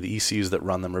fantastically. The ECUs that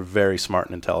run them are very smart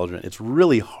and intelligent. It's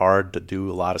really hard to do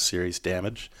a lot of serious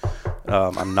damage.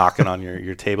 I'm knocking on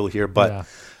your table here, but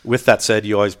with that said,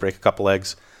 you always break a couple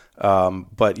eggs.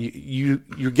 But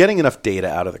you're getting enough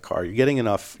data out of the car. You're getting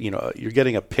enough. You're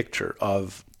getting a picture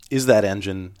of, is that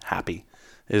engine happy?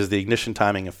 Is the ignition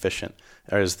timing efficient?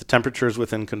 Or is the temperatures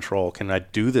within control? Can I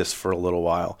do this for a little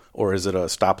while, or is it a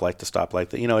stoplight to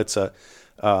stoplight? It's a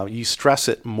you stress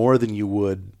it more than you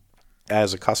would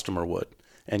as a customer would,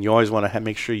 and you always want to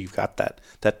make sure you've got that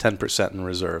 10% in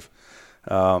reserve.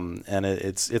 And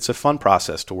it's a fun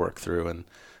process to work through,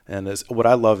 and what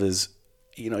I love is,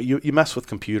 you mess with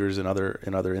computers in other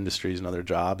industries and other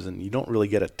jobs, and you don't really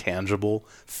get a tangible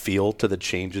feel to the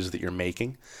changes that you're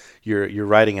making. You're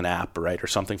writing an app, right, or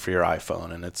something for your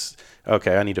iPhone, and it's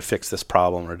okay. I need to fix this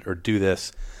problem or do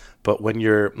this. But when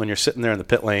you're sitting there in the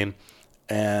pit lane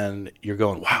and you're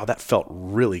going, wow, that felt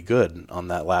really good on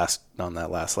that last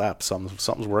lap.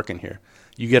 Something's working here.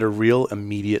 You get a real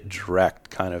immediate, direct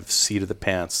kind of seat of the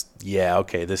pants. Yeah,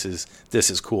 okay, this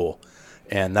is cool.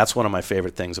 And that's one of my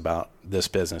favorite things about this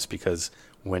business, because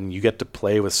when you get to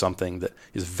play with something that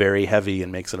is very heavy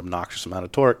and makes an obnoxious amount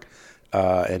of torque,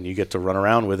 and you get to run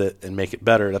around with it and make it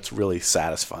better, that's really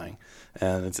satisfying.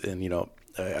 And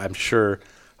I'm sure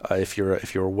if you're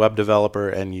a web developer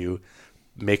and you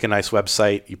make a nice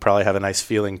website, you probably have a nice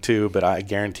feeling too, but I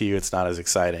guarantee you it's not as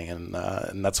exciting.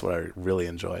 And that's what I really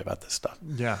enjoy about this stuff.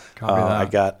 Yeah,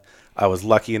 copy that. I was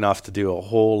lucky enough to do a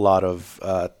whole lot of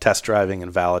test driving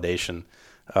and validation.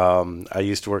 I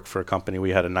used to work for a company.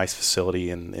 We had a nice facility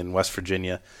in West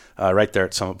Virginia, right there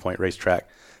at Summit Point Racetrack.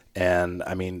 And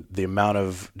I mean, the amount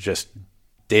of just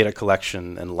data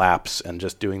collection and laps and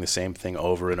just doing the same thing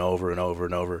over and over and over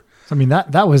and over. I mean,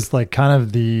 that was like kind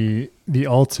of the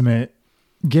ultimate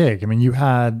gig. I mean, you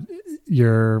had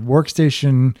your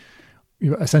workstation,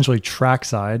 essentially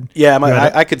trackside. Yeah,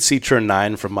 I could see turn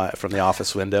 9 from the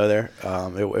office window there.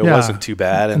 It wasn't too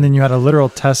bad. And then you had a literal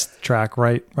test track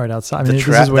right outside. I mean,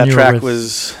 it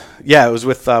was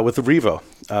with the Revo.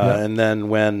 And then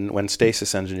when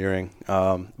Stasis Engineering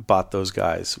bought those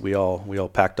guys, we all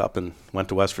packed up and went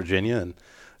to West Virginia,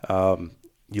 and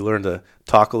you learn to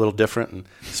talk a little different and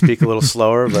speak a little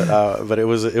slower, but it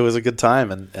was a good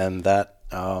time, and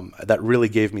that really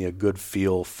gave me a good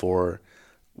feel for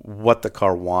what the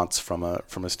car wants from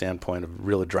a standpoint of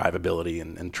real drivability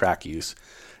and track use.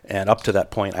 And up to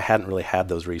that point, I hadn't really had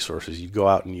those resources. You'd go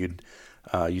out and you'd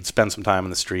spend some time on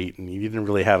the street, and you didn't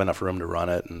really have enough room to run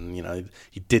it, and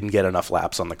you didn't get enough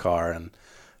laps on the car,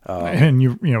 and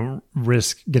you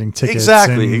risk getting tickets.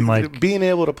 Exactly, and being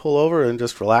able to pull over and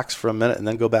just relax for a minute, and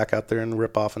then go back out there and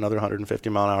rip off another 150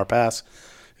 mile an hour pass.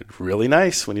 It's really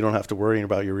nice when you don't have to worry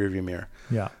about your rearview mirror.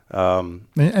 Yeah.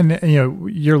 And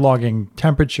you're logging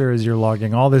temperatures, you're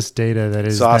logging all this data that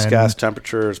is exhaust gas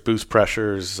temperatures, boost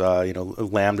pressures,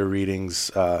 lambda readings,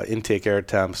 intake air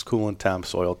temps, coolant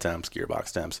temps, oil temps,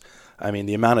 gearbox temps. I mean,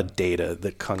 the amount of data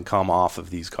that can come off of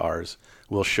these cars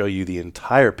will show you the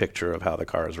entire picture of how the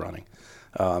car is running.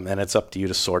 And it's up to you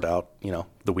to sort out,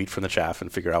 the wheat from the chaff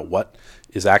and figure out what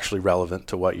is actually relevant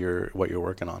to what you're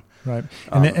working on. Right.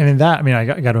 And in that, I mean, I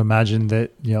got to imagine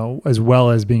that, as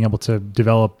well as being able to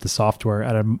develop the software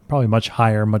at a probably much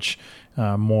higher, much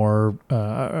more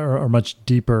or much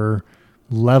deeper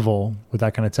level with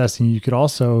that kind of testing, you could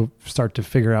also start to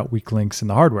figure out weak links in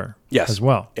the hardware as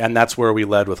well. And that's where we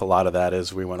led with a lot of that.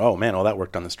 Is we went, oh man, that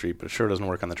worked on the street, but it sure doesn't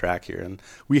work on the track here. And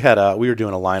we were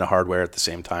doing a line of hardware at the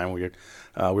same time. We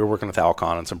were working with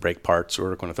Alcon on some brake parts. We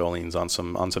were working with Öhlins on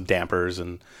some dampers,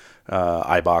 and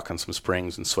Eibach on some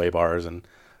springs and sway bars. And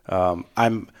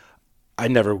I've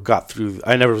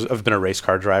been a race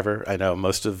car driver. I know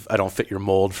I don't fit your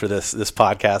mold for this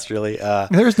podcast really.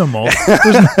 There's no mold.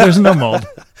 There's no mold.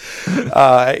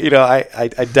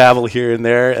 I dabble here and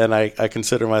there, and I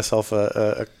consider myself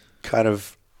a kind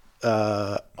of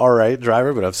all right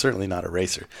driver, but I'm certainly not a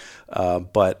racer.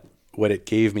 But what it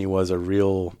gave me was a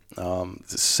real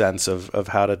sense of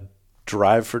how to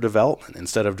drive for development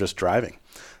instead of just driving,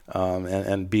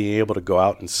 and being able to go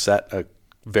out and set a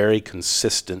very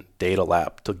consistent data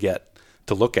lap to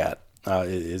look at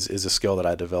is a skill that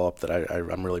I developed that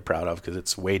I'm really proud of, because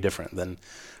it's way different than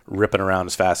ripping around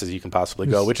as fast as you can possibly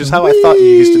go, which is how I thought you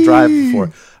used to drive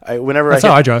before. That's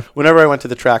how I drive. Whenever I went to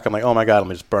the track, I'm like, oh my God, let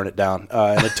me just burn it down.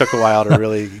 And it took a while to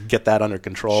really get that under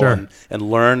control and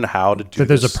learn how to do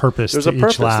this. There's a purpose. There's a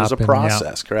purpose. There's a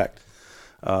process. Correct.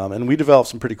 And we developed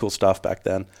some pretty cool stuff back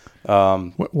then.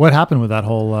 What happened with that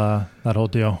whole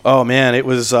deal? Oh man, it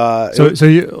was so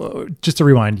you, just to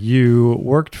rewind, you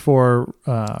worked for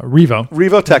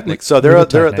Revo Technic. So they're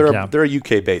a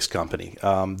UK based company.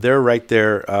 They're right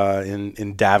there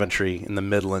in Daventry in the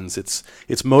Midlands. It's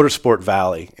Motorsport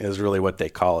Valley is really what they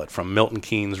call it, from Milton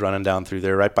Keynes running down through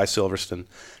there right by Silverstone.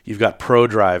 You've got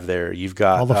ProDrive there. You've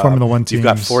got all the Formula One teams. You've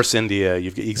got Force India.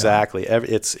 Exactly.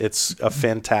 It's a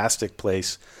fantastic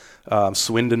place.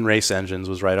 Swindon Race Engines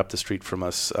was right up the street from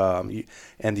us,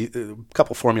 and a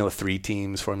couple Formula 3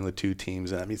 teams, Formula 2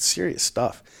 teams. And I mean, it's serious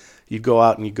stuff. You'd go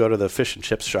out and you go to the fish and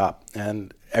chips shop,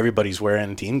 and everybody's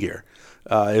wearing team gear.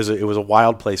 It was a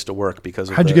wild place to work because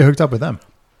of How'd you get hooked up with them?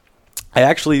 I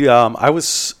actually I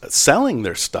was selling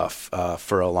their stuff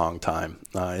for a long time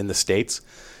in the States.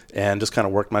 and just kind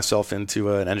of worked myself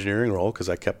into an engineering role because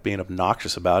I kept being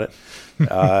obnoxious about it.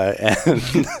 And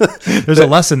there's a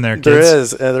lesson there,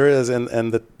 kids. There is,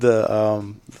 and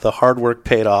the hard work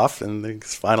paid off, and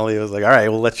finally it was like, all right,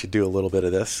 we'll let you do a little bit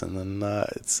of this, and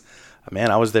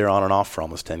then I was there on and off for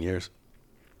almost 10 years,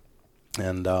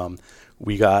 and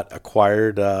we got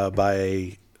acquired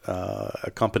by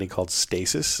a company called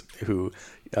Stasis, who,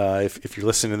 if you're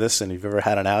listening to this and you've ever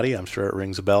had an Audi, I'm sure it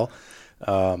rings a bell.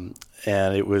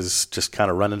 And it was just kind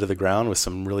of run into the ground with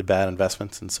some really bad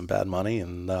investments and some bad money,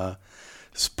 and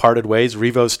parted ways.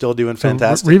 Revo's still doing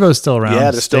fantastic. Revo's still around.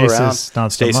 Yeah, they're still Stasis, around.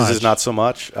 Not so Stasis much. is not so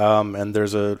much. And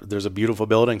there's a beautiful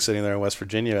building sitting there in West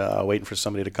Virginia, waiting for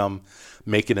somebody to come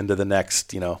make it into the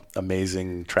next,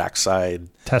 amazing trackside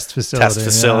test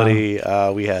facility.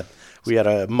 Yeah. We had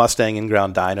a Mustang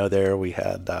in-ground dyno there. We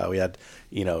had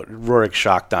Rorik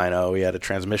shock dyno. We had a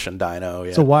transmission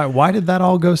dyno. So why did that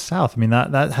all go south? I mean,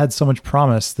 that had so much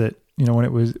promise that, when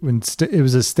it was it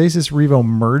was a Stasis Revo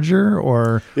merger,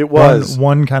 or it was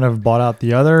one kind of bought out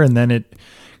the other, and then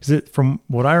from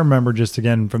what I remember, just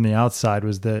again from the outside,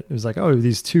 was that it was like, oh,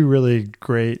 these two really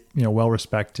great,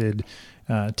 well-respected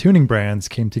tuning brands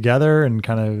came together, and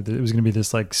kind of it was going to be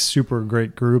this like super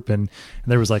great group, and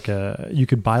there was like you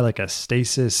could buy like a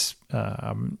Stasis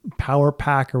power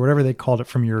pack or whatever they called it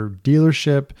from your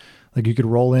dealership. Like you could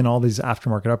roll in all these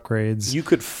aftermarket upgrades. You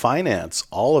could finance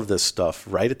all of this stuff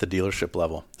right at the dealership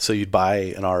level. So you'd buy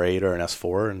an R8 or an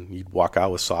S4, and you'd walk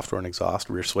out with software and exhaust,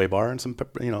 rear sway bar, and some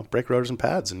brake rotors and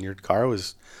pads, and your car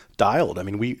was dialed. I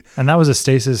mean, and that was a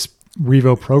Stasis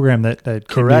Revo program that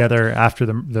came together after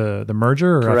the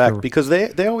merger. Or correct, because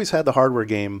they always had the hardware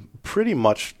game pretty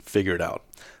much figured out.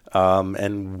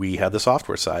 And we had the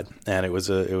software side, and it was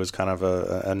kind of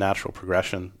a natural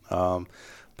progression.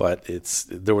 But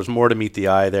there was more to meet the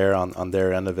eye there on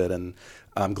their end of it, and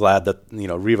I'm glad that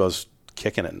Revo's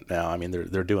kicking it now. I mean,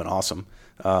 they're doing awesome,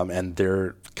 and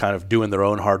they're kind of doing their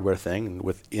own hardware thing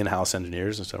with in-house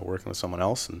engineers instead of working with someone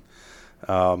else. And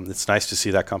it's nice to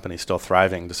see that company still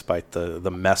thriving despite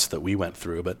the mess that we went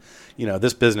through. But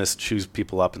this business chews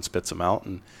people up and spits them out,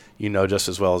 and just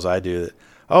as well as I do that.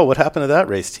 Oh, what happened to that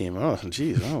race team? Oh,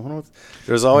 geez.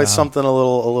 There's always something a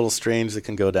little strange that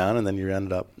can go down, and then you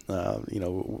end up,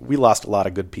 we lost a lot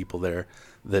of good people there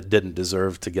that didn't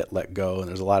deserve to get let go, and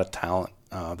there's a lot of talent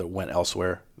that went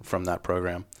elsewhere from that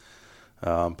program.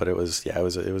 But it was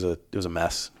a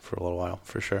mess for a little while,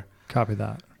 for sure. Copy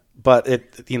that. But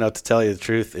to tell you the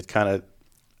truth, it kind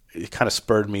of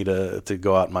spurred me to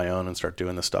go out on my own and start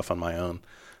doing this stuff on my own,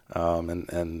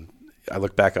 and I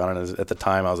look back on it at the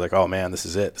time, I was like, oh man, this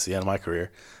is it. It's the end of my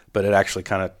career. But it actually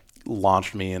kind of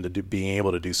launched me into being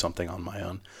able to do something on my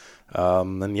own.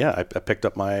 And yeah, I picked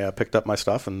up my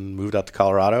stuff and moved out to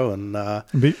Colorado, and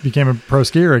became a pro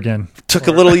skier again. Took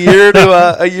a little year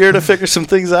to figure some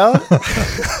things out.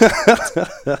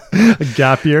 A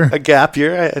gap year.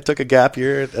 I took a gap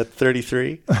year at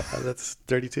 33. That's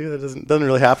 32. That doesn't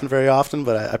really happen very often,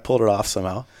 but I pulled it off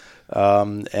somehow.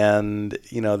 And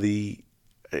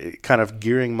kind of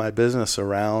gearing my business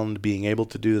around being able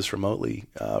to do this remotely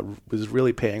was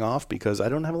really paying off because I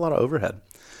don't have a lot of overhead.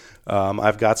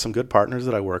 I've got some good partners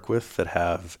that I work with that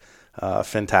have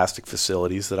fantastic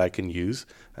facilities that I can use,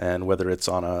 and whether it's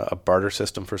on a barter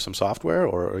system for some software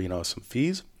or some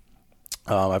fees,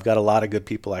 I've got a lot of good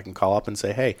people I can call up and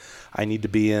say, hey, I need to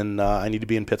be in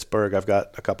Pittsburgh. I've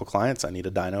got a couple clients. I need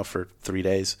a dyno for 3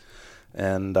 days,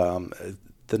 and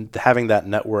then having that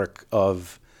network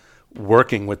of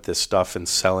working with this stuff and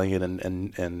selling it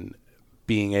and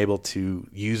being able to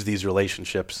use these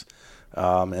relationships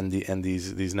and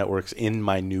these networks in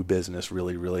my new business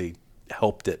really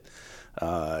helped it.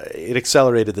 It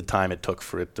accelerated the time it took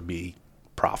for it to be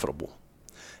profitable.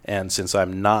 And since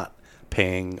I'm not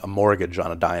paying a mortgage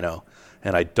on a dyno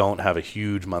and I don't have a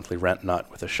huge monthly rent nut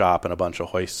with a shop and a bunch of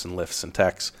hoists and lifts and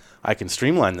techs, I can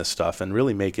streamline this stuff and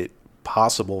really make it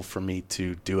possible for me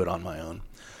to do it on my own.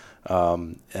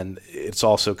 And it's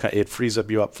also, it frees up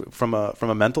you up from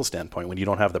a mental standpoint when you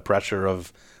don't have the pressure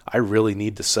of, I really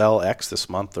need to sell X this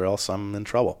month or else I'm in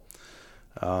trouble.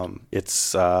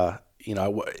 It's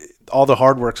all the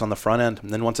hard work's on the front end,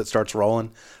 and then once it starts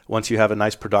rolling, once you have a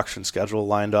nice production schedule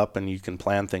lined up and you can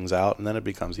plan things out, and then it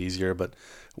becomes easier. But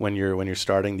when you're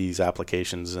starting these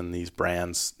applications and these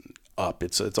brands up,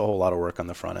 it's a whole lot of work on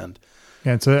the front end.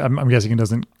 Yeah, so I'm guessing it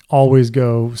doesn't always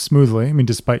go smoothly. I mean,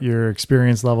 despite your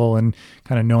experience level and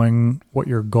kind of knowing what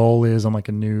your goal is on like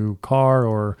a new car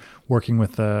or working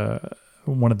with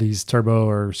one of these turbo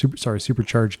or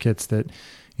supercharged kits that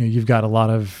you've got a lot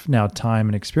of now time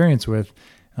and experience with.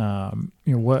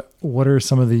 What are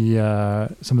some of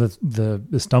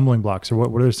the stumbling blocks, or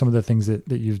what are some of the things that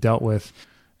you've dealt with?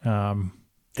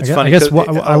 It's I funny. guess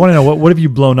I want to know what have you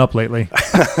blown up lately?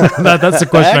 That's the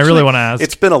question I really want to ask.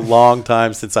 It's been a long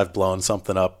time since I've blown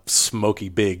something up, smoky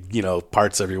big,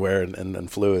 parts everywhere and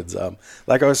fluids.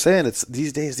 Like I was saying, it's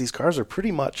these days these cars are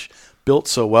pretty much built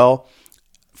so well.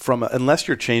 Unless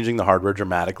you're changing the hardware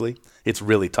dramatically, it's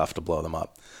really tough to blow them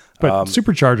up. But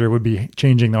supercharger would be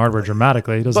changing the hardware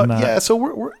dramatically, doesn't that? Yeah,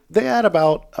 so they add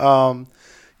about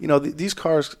these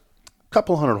cars, a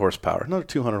couple hundred horsepower, another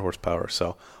 200 horsepower or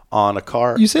so on a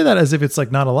car. You say that as if it's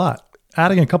like not a lot.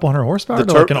 Adding a couple hundred horsepower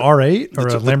to like an R8 or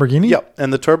a Lamborghini? Yep,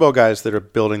 and the turbo guys that are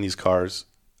building these cars,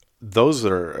 those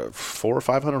are 400 or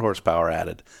 500 horsepower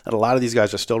added, and a lot of these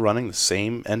guys are still running the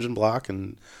same engine block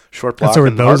and short block. And so are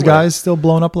those hardware. guys still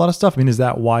blowing up a lot of stuff? I mean, is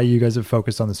that why you guys have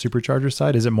focused on the supercharger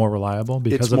side? Is it more reliable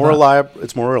because it's of more that? reliable?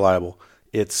 It's more reliable.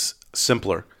 It's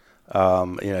simpler.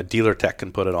 Dealer tech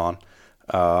can put it on.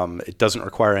 It doesn't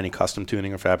require any custom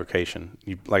tuning or fabrication.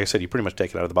 Like I said, you pretty much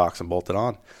take it out of the box and bolt it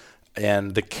on.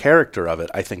 And the character of it,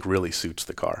 I think, really suits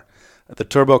the car. The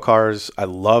turbo cars, I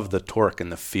love the torque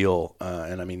and the feel.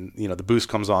 And I mean, the boost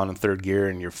comes on in third gear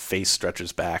and your face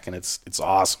stretches back and it's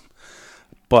awesome.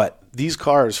 But these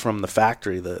cars from the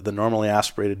factory, the normally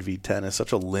aspirated V10 is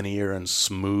such a linear and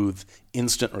smooth,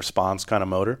 instant response kind of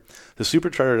motor. The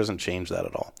supercharger doesn't change that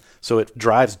at all. So it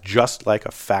drives just like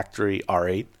a factory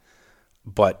R8,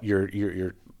 but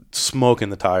you're smoking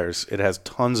the tires. It has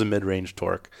tons of mid-range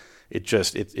torque.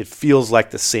 It feels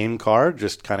like the same car,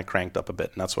 just kind of cranked up a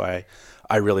bit. And that's why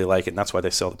I really like it. And that's why they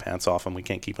sell the pants off them. We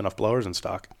can't keep enough blowers in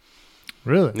stock.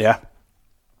 Really? Yeah.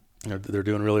 They're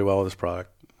doing really well with this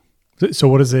product. So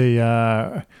what is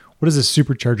a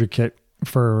supercharger kit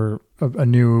for a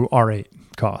new R8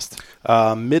 cost?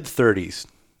 Mid-30s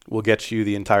will get you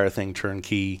the entire thing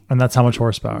turnkey. And that's how much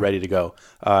horsepower? Ready to go.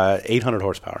 800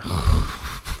 horsepower.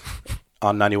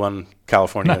 On 91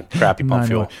 California crappy pump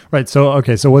fuel. Right. So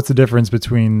what's the difference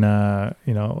between how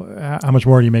much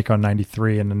more do you make on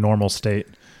 93 in the normal state?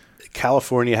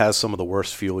 California has some of the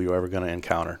worst fuel you're ever going to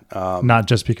encounter. Not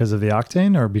just because of the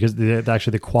octane, or because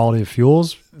actually the quality of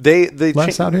fuels they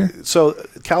less out here? So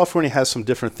California has some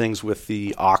different things with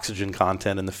the oxygen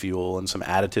content in the fuel and some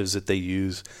additives that they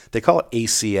use. They call it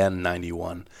ACN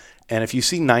 91. And if you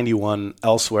see 91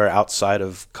 elsewhere outside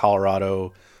of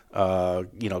Colorado,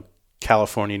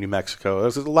 California, New Mexico,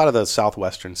 there's a lot of the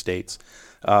southwestern states,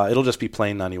 it'll just be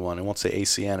plain 91. It won't say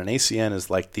ACN. And ACN is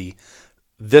like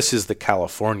this is the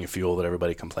California fuel that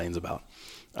everybody complains about.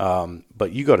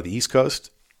 But you go to the East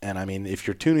Coast, and I mean, if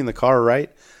you're tuning the car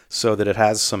right so that it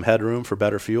has some headroom for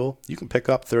better fuel, you can pick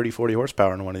up 30, 40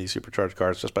 horsepower in one of these supercharged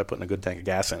cars just by putting a good tank of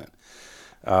gas in it.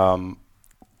 And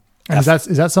is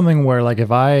that something where, like,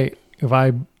 if I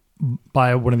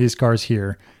buy one of these cars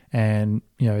here and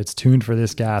it's tuned for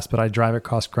this gas, but I drive it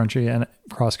cross country and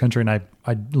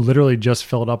I literally just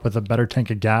fill it up with a better tank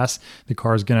of gas, the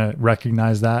car is going to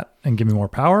recognize that and give me more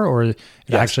power, or it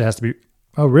actually has to be?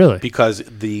 Oh, really? Because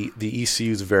the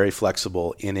ECU is very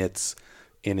flexible in its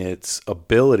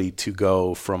ability to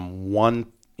go from one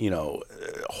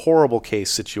horrible case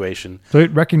situation. So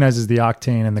it recognizes the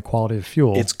octane and the quality of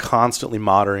fuel. It's constantly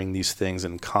monitoring these things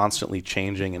and constantly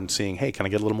changing and seeing, hey, can I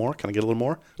get a little more? Can I get a little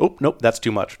more? Oh, nope, that's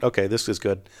too much. Okay, this is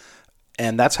good.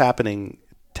 And that's happening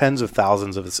tens of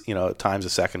thousands of times a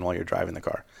second while you're driving the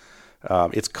car.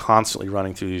 It's constantly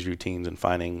running through these routines and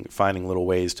finding little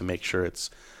ways to make sure it's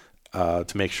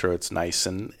nice.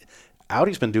 And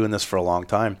Audi's been doing this for a long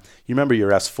time. You remember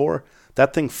your S4?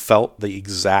 That thing felt the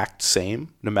exact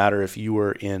same, no matter if you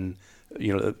were in,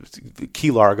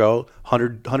 Key Largo,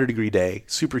 100 degree day,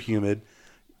 super humid,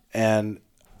 and,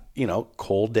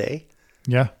 cold day.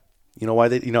 Yeah. You know why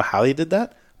how they did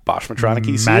that? Bosch Metronic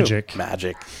ECU.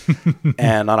 Magic.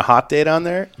 And on a hot day down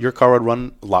there, your car would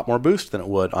run a lot more boost than it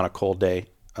would on a cold day.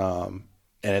 And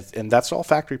that's all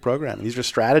factory programming. These are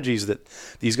strategies that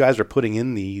these guys are putting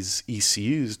in these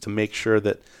ECUs to make sure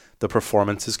that the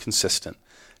performance is consistent.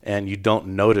 And you don't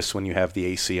notice when you have the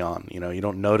AC on. You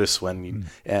don't notice when you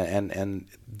and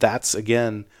that's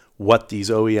again what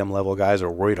these OEM level guys are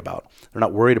worried about. They're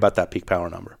not worried about that peak power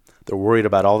number. They're worried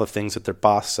about all the things that their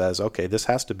boss says, okay, this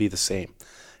has to be the same.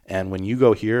 And when you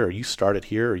go here or you start it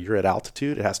here or you're at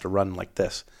altitude, it has to run like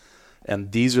this.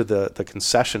 And these are the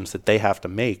concessions that they have to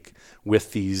make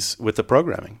with the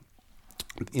programming.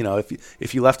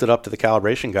 If you left it up to the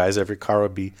calibration guys, every car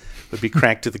would be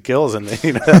cranked to the gills, and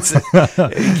you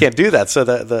can't do that. So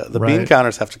the right. bean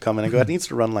counters have to come in and go, it needs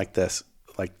to run like this.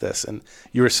 And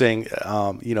you were saying,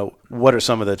 what are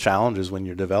some of the challenges when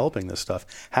you're developing this stuff?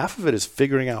 Half of it is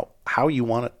figuring out how you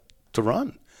want it to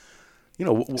run.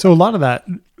 So a lot of that,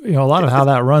 a lot of how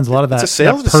that runs, a lot of that, it's a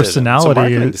sales that decision. personality, it's a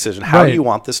marketing decision. How do you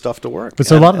want this stuff to work? But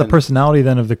so a lot of the personality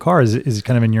then of the car is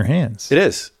kind of in your hands. It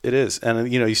is.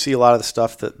 And you see a lot of the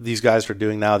stuff that these guys are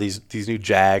doing now, these new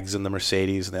Jags and the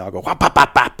Mercedes, and they all go whop, whop,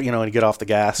 whop, whop, and you get off the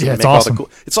gas. Yeah, and it's awesome.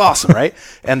 It's awesome, right?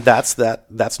 And that's not.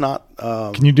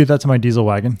 Can you do that to my diesel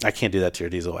wagon? I can't do that to your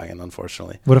diesel wagon,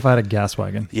 unfortunately. What if I had a gas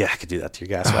wagon? Yeah, I could do that to your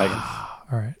gas wagon.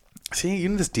 All right. See, you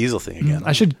know this diesel thing again.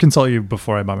 I should consult you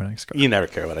before I buy my next car. You never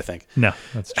care what I think. No,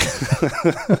 that's true.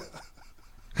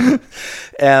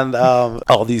 And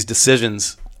all these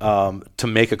decisions to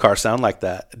make a car sound like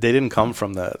that, they didn't come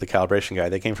from the calibration guy.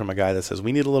 They came from a guy that says,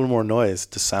 we need a little more noise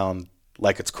to sound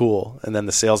like it's cool. And then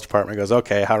the sales department goes,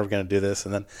 okay, how are we going to do this?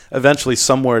 And then eventually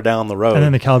somewhere down the road. And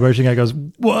then the calibration guy goes,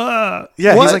 what?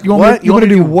 Yeah, what? he's like, you want to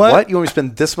do what? You want me to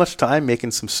spend this much time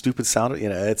making some stupid sound?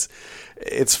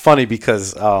 It's funny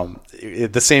because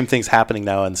the same thing's happening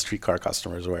now in streetcar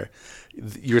customers where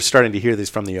you're starting to hear these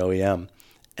from the OEM.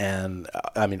 And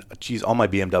I mean, geez, all my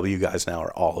BMW guys now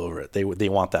are all over it. They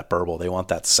want that burble. They want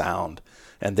that sound.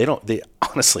 And they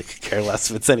honestly could care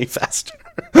less if it's any faster.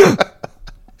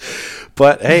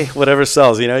 But hey, whatever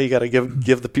sells, you got to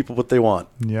give the people what they want.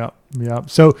 Yeah.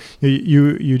 So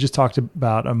you just talked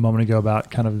about a moment ago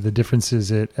about kind of the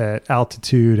differences at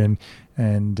altitude and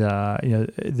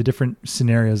the different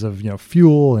scenarios of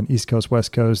fuel and East Coast,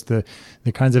 West Coast, the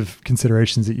kinds of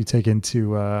considerations that you take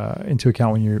into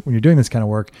account when you're doing this kind of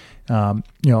work.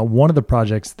 One of the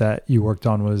projects that you worked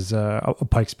on was a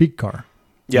Pikes Peak car.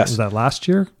 Yes. Was that last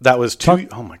year? That was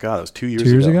oh my God, that was 2 years ago.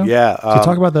 2 years ago? Yeah. So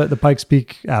talk about the Pikes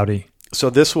Peak Audi. So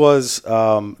this was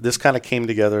this kind of came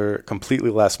together completely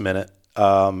last minute,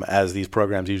 as these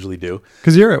programs usually do.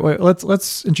 Because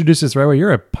let's introduce this right away.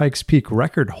 You're a Pikes Peak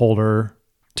record holder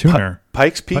tuner.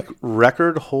 Pikes Peak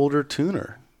record holder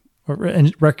tuner.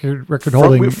 Record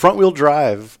holding front wheel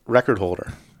drive record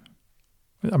holder.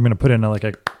 I'm going to put in a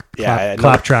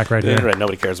clap track right here. Right,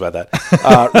 nobody cares about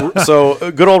that.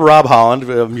 So good old Rob Holland,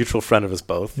 a mutual friend of us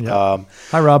both. Yep.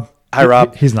 Hi, Rob. Hi,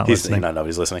 Rob. He's not listening. No,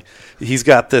 nobody's listening. He's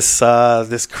got this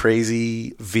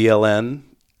crazy VLN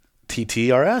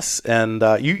TTRS, and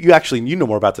you actually know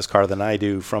more about this car than I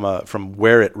do from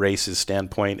where it races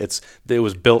standpoint. It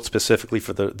was built specifically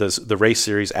for the race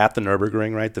series at the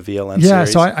Nürburgring, right? The VLN series. Yeah,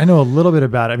 so I know a little bit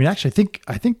about it. I mean, actually,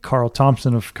 I think Carl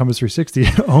Thompson of Compass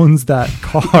 360 owns that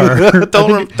car.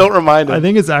 don't remind him. I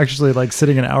think it's actually like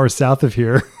sitting an hour south of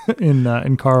here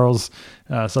in Carl's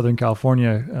Southern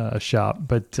California shop.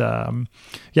 But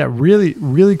really,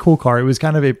 really cool car. It was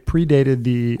kind of predated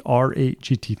the R8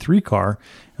 GT3 car.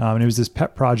 And it was this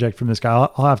pet project from this guy.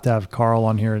 I'll have to have Carl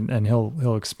on here and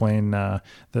he'll explain the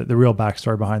real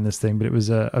backstory behind this thing. But it was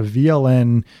a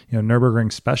VLN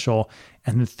Nürburgring special,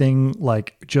 and the thing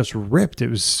just ripped. It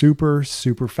was super,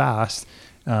 super fast,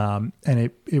 and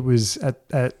it was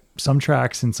at some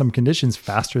tracks in some conditions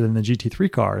faster than the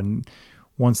GT3 car. And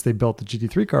once they built the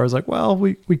GT3 car, I was like, well,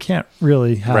 we can't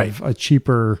really have a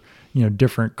cheaper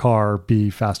different car be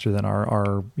faster than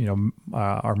our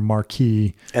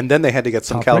marquee. And then they had to get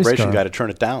some calibration guy to turn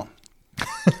it down.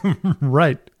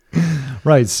 Right.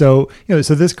 So,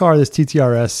 so this car, this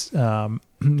TTRS,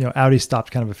 Audi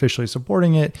stopped kind of officially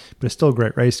supporting it, but it's still a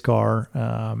great race car.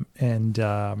 And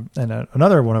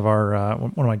another one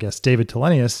of my guests, David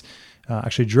Telenius,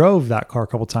 actually drove that car a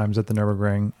couple times at the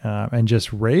Nürburgring and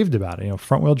just raved about it.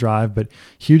 Front wheel drive, but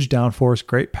huge downforce,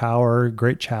 great power,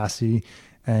 great chassis.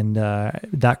 And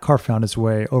that car found its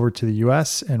way over to the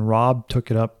U.S. and Rob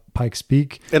took it up Pikes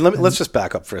Peak. And let's just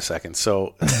back up for a second.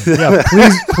 So yeah,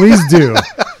 please do.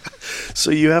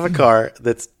 So you have a car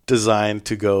that's designed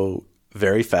to go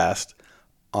very fast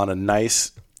on a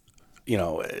nice,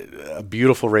 a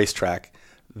beautiful racetrack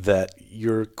that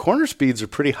your corner speeds are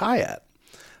pretty high at.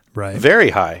 Right.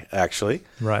 Very high, actually.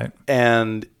 Right.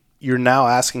 And you're now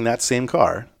asking that same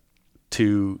car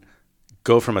to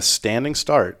go from a standing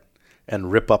start and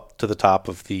rip up to the top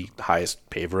of the highest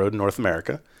paved road in North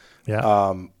America,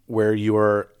 where you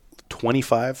are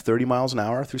 25, 30 miles an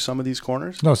hour through some of these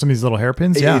corners. No, some of these little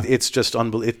hairpins, It's just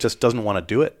unbelievable. It just doesn't want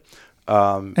to do it.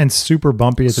 And super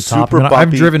bumpy at the top.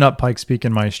 I've driven up Pikes Peak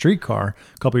in my street car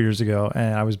a couple of years ago,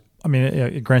 and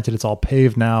granted, it's all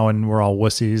paved now, and we're all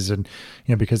wussies, and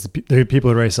because the people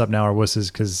who race up now are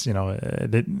wusses because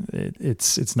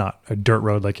it's not a dirt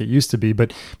road like it used to be,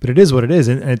 but it is what it is,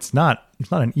 and it's not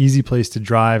an easy place to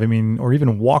drive. Or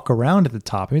even walk around at the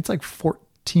top. It's like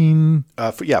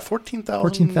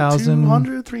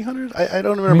 14,200, 300. I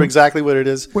don't remember exactly what it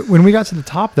is. When we got to the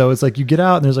top, though, it's like you get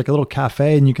out and there's like a little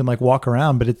cafe and you can like walk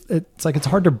around, but it's like it's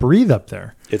hard to breathe up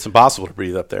there. It's impossible to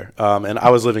breathe up there. And I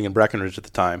was living in Breckenridge at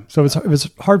the time. So it was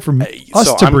hard for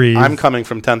us to breathe. I'm coming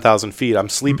from 10,000 feet. I'm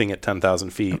sleeping at 10,000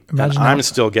 feet. And I'm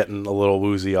still getting a little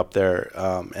woozy up there.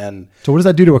 And so what does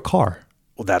that do to a car?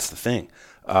 Well, that's the thing.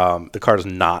 The car is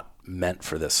not meant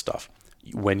for this stuff.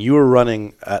 When you are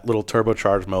running at little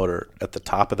turbocharged motor at the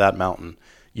top of that mountain,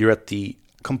 you're at the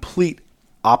complete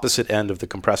opposite end of the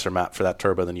compressor map for that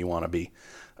turbo than you want to be.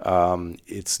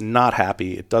 It's not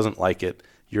happy. It doesn't like it.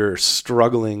 You're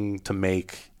struggling to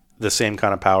make the same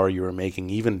kind of power you were making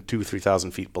even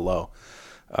 2,000-3,000 feet below.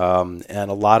 And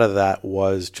a lot of that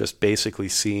was just basically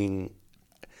seeing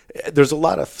there's a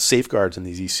lot of safeguards in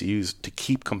these ECUs to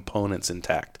keep components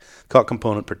intact, called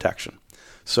component protection.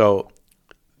 So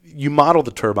you model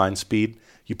the turbine speed,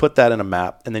 you put that in a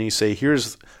map, and then you say,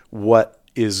 here's what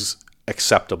is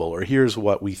acceptable, or here's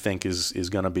what we think is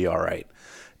going to be all right.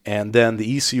 And then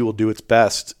the ECU will do its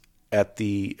best at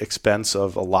the expense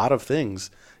of a lot of things,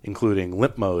 including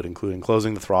limp mode, including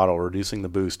closing the throttle, reducing the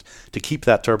boost, to keep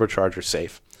that turbocharger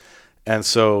safe. And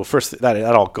so first,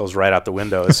 that all goes right out the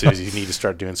window as soon as you need to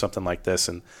start doing something like this.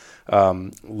 And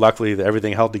luckily,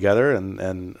 everything held together,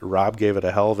 and Rob gave it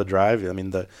a hell of a drive. I mean,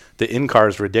 the in-car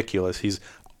is ridiculous. He's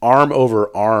arm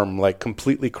over arm, like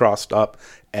completely crossed up,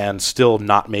 and still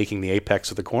not making the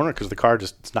apex of the corner because the car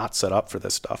just is not set up for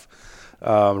this stuff.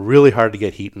 Really hard to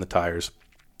get heat in the tires.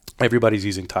 Everybody's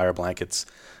using tire blankets.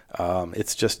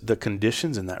 It's just the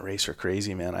conditions in that race are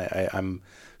crazy, man. I'm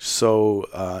so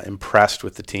impressed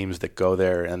with the teams that go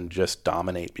there and just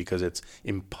dominate, because it's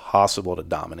impossible to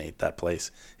dominate that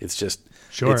place. It's just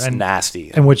it's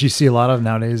nasty. And what you see a lot of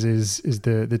nowadays is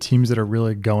the teams that are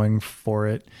really going for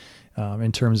it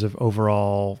in terms of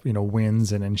overall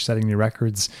wins and setting new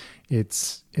records.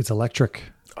 It's electric.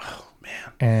 Oh man!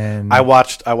 And I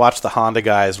watched the Honda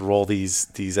guys roll these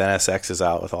NSXs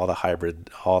out with all the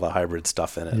hybrid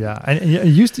stuff in it. Yeah, and you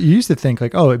used to think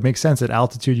like, oh, it makes sense at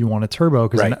altitude you want a turbo,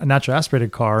 because right. a natural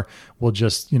aspirated car will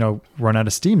just run out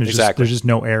of steam. There's just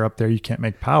no air up there. You can't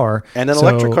make power. And an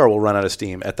electric car will run out of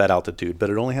steam at that altitude,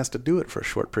 but it only has to do it for a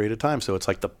short period of time. So it's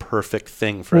like the perfect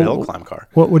thing for a hill climb car.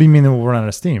 What do you mean it will run out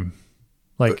of steam?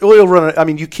 Like, well, it'll run. I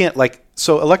mean, you can't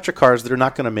so electric cars, they're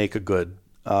not going to make a good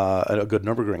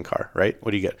Nürburgring car, right?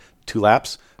 What do you get? 2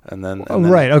 laps, and then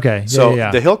right, okay. So yeah.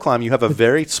 The hill climb, you have a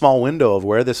very small window of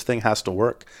where this thing has to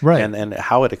work, right, and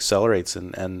how it accelerates,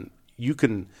 and you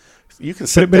can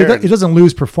sit there. But it doesn't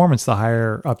lose performance the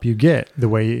higher up you get, the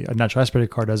way a natural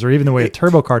aspirated car does, or even the way a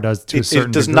turbo car does to a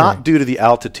certain degree. It does not due to the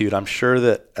altitude. I'm sure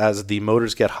that as the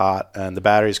motors get hot and the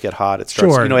batteries get hot, it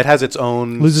starts. Sure. It has its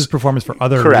own loses performance for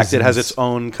other correct. reasons. It has its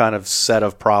own kind of set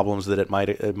of problems that it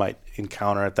might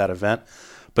encounter at that event,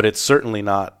 but it's certainly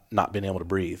not being able to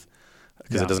breathe,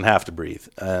 because it doesn't have to breathe.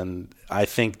 And I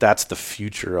think that's the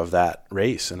future of that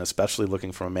race, and especially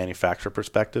looking from a manufacturer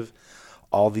perspective,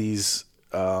 all these.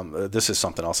 This is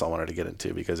something else I wanted to get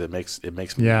into, because it makes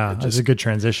me. Yeah, it's a good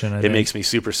transition. It makes me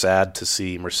super sad to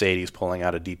see Mercedes pulling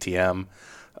out of DTM,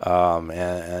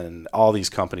 and all these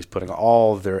companies putting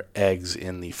all of their eggs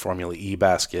in the Formula E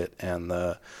basket, and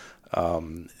the.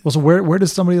 Well, so where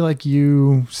does somebody like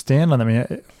you stand on that? I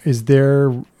mean, is there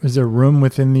room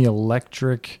within the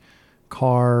electric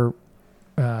car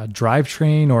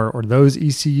drivetrain or those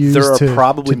ECUs? There are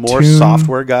probably more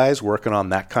software guys working on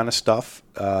that kind of stuff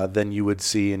than you would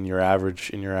see in your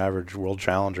average World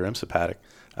Challenge or IMSA paddock.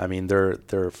 I mean, there's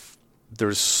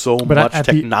so much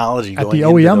technology going at the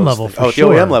into OEM level. At the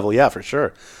OEM level, yeah, for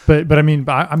sure. But I mean,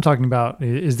 I'm talking about,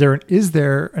 is there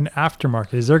an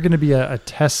aftermarket? Is there going to be a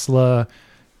Tesla,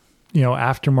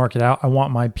 aftermarket out? I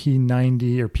want my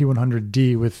P90 or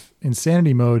P100D with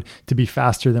Insanity mode to be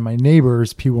faster than my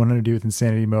neighbor's P100D with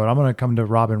Insanity mode. I'm going to come to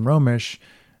Robin Romish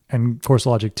and Course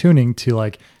Logic Tuning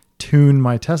to tune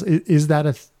my Tesla. Is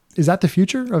that the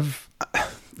future of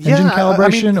engine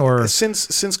calibration? Or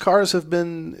since cars have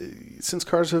been a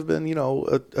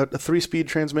 3-speed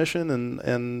transmission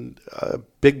and a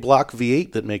big block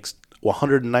V8 that makes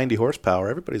 190 horsepower,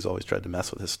 everybody's always tried to mess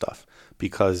with this stuff,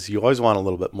 because you always want a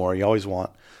little bit more. You always want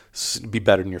to be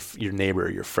better than your neighbor or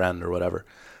your friend or whatever.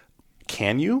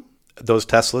 Can you? Those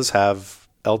Teslas have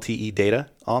LTE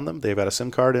data on them. They've got a SIM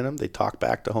card in them. They talk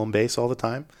back to home base all the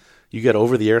time. You get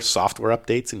over-the-air software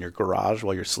updates in your garage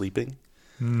while you're sleeping.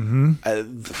 Mm-hmm.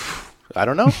 I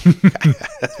don't know.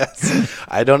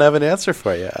 I don't have an answer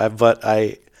for you, but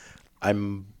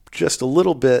I'm just a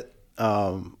little bit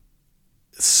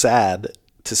sad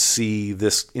to see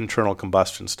this internal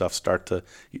combustion stuff start to,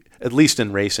 at least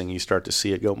in racing, you start to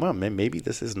see it go, well, maybe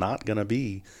this is not going to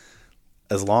be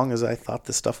as long as I thought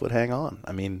this stuff would hang on.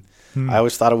 I mean, I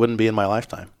always thought it wouldn't be in my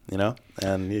lifetime, you know?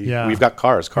 And we've got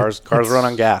cars. Cars run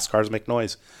on gas. Cars make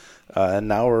noise. And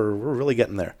now we're really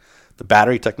getting there. The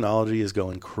battery technology is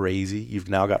going crazy. You've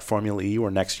now got Formula E,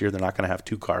 where next year they're not going to have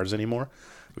two cars anymore.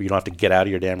 You don't have to get out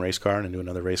of your damn race car and do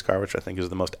another race car, which I think is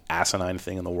the most asinine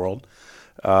thing in the world.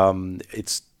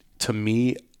 To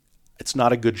me, it's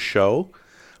not a good show,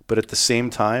 but at the same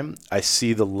time, I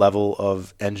see the level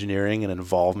of engineering and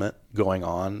involvement going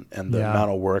on and the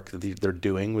amount of work that they're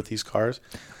doing with these cars.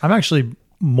 I'm actually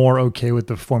more okay with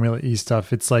the Formula E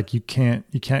stuff. It's like you can't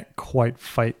quite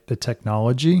fight the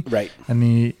technology, right? And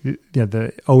the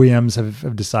OEMs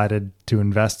have decided to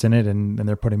invest in it, and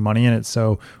they're putting money in it.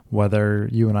 So whether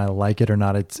you and I like it or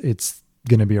not, it's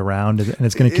going to be around, and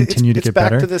it's going to continue to get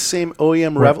better. It's back to the same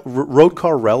OEM road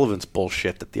car relevance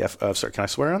bullshit that the sorry, can I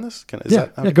swear on this?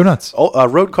 Go nuts.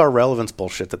 Road car relevance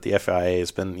bullshit that the FIA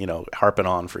has been harping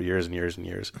on for years and years and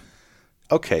years.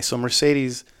 Okay, so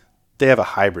Mercedes, they have a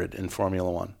hybrid in Formula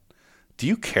One. Do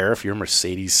you care if your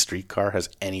Mercedes street car has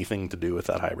anything to do with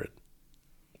that hybrid?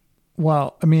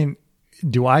 Well, I mean,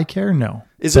 do I care? No.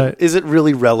 Is it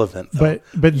really relevant? Though?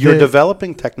 But you're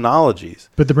developing technologies.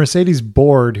 But the Mercedes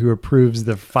board, who approves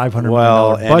the $500 million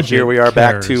budget, and here we are cares.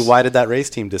 Back to, why did that race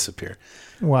team disappear?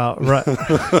 Well, right.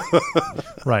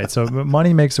 Right. So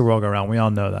money makes the world go round. We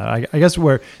all know that. I guess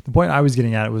where the point I was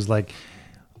getting at, it was like,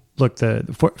 look,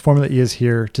 the Formula E is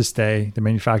here to stay. The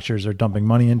manufacturers are dumping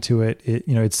money into it.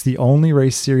 It's the only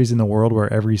race series in the world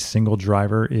where every single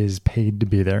driver is paid to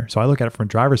be there. So I look at it from a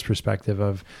driver's perspective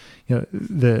of,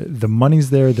 the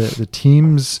money's there. The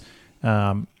teams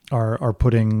are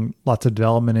putting lots of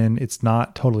development in. It's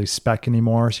not totally spec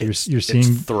anymore. So you're seeing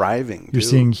it's thriving. You're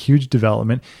seeing huge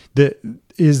development.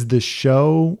 Is the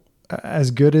show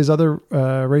as good as other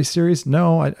race series?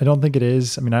 No, I don't think it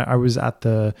is. I mean, I was at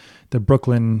the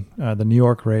Brooklyn, the New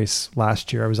York race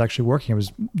last year. I was actually working. I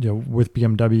was with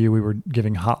BMW. We were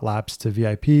giving hot laps to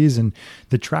VIPs, and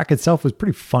the track itself was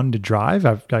pretty fun to drive.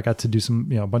 I got to do some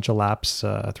a bunch of laps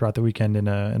throughout the weekend in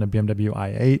a BMW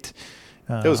i8.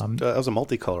 It was a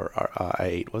multicolor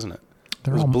i8, wasn't it?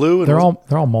 They're it was all blue. They're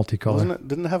all multicolored.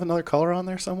 Didn't it have another color on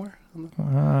there somewhere?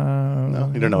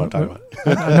 No, you don't know what I'm talking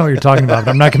about. I know what you're talking about,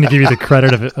 but I'm not going to give you the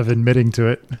credit of admitting to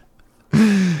it.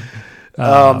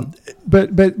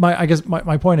 But I guess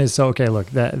my point is, so okay, look,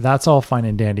 that's all fine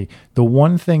and dandy. The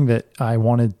one thing that I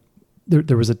wanted,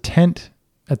 there was a tent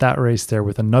at that race there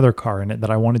with another car in it that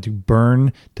I wanted to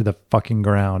burn to the fucking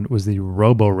ground, was the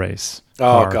Robo Race.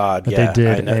 Oh God, yeah,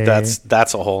 they did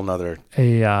that's a whole nother.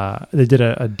 They did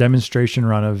a demonstration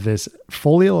run of this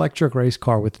fully electric race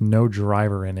car with no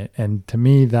driver in it, and to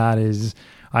me that is,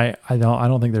 I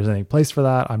don't think there's any place for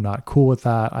that. I'm not cool with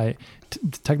that.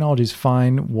 Technology's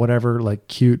fine, whatever, like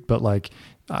cute, but like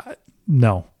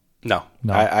no.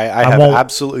 I have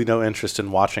absolutely no interest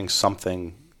in watching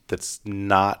something that's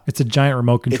not. It's a giant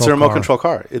remote control. It's a remote control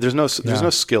car. There's no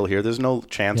skill here. There's no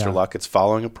chance or luck. It's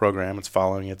following a program. It's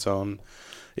following its own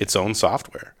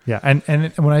software. Yeah, and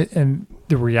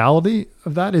the reality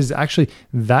of that is actually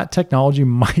that technology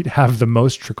might have the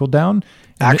most trickle down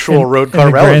actual road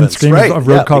car relevance, right? Of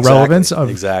road car relevance of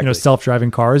exactly.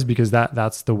 Self-driving cars, because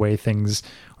that's the way things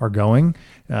are going.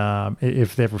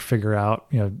 If they ever figure out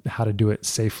how to do it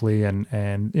safely,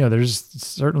 and there's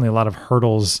certainly a lot of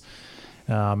hurdles.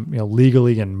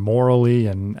 Legally and morally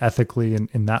and ethically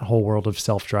in that whole world of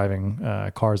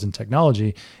self-driving cars and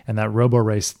technology, and that Robo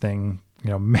Race thing,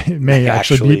 may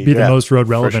actually be the most road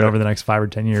relevant over the next 5 or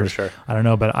 10 years. For sure. I don't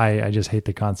know, but I just hate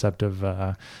the concept of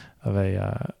a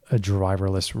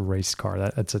driverless race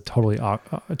car. That's a total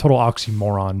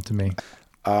oxymoron to me.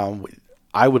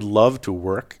 I would love to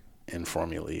work in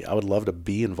Formula E. I would love to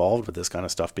be involved with this kind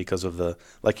of stuff because of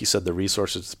like you said, the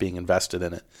resources that's being invested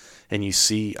in it. And you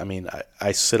see, I mean,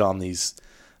 I sit on these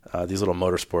little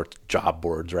motorsport job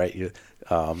boards, right?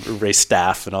 Race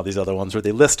staff and all these other ones where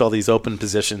they list all these open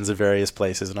positions at various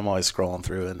places, and I'm always scrolling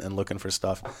through and looking for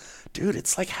stuff. Dude,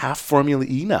 it's like half Formula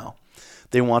E now.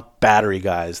 They want battery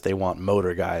guys, they want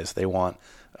motor guys, they want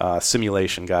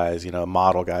simulation guys,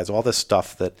 model guys, all this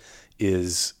stuff that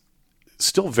is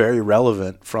still very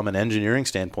relevant from an engineering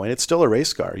standpoint. It's still a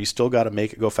race car. You still got to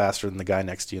make it go faster than the guy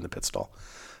next to you in the pit stall.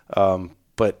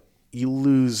 But you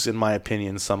lose, in my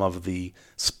opinion, some of the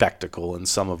spectacle and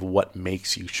some of what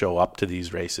makes you show up to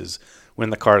these races when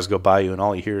the cars go by you and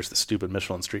all you hear is the stupid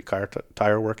Michelin street car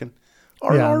tire working.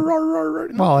 Yeah.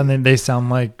 Well, and then they sound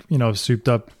like, souped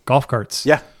up golf carts.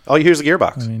 Yeah. All you hear is the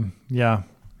gearbox. I mean, yeah.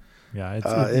 Yeah,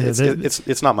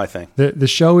 It's not my thing. The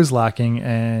show is lacking,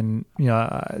 and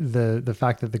the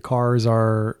fact that the cars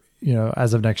are,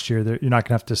 as of next year, you're not going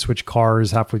to have to switch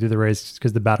cars halfway through the race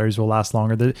because the batteries will last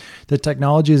longer. The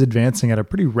technology is advancing at a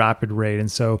pretty rapid rate,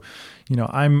 and so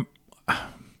I'm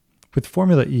with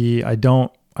Formula E. I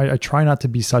try not to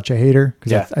be such a hater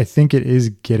because I think it is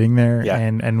getting there,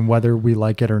 and whether we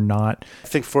like it or not. I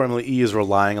think Formula E is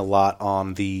relying a lot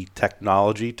on the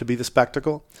technology to be the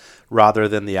spectacle rather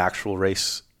than the actual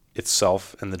race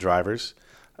itself and the drivers.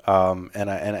 And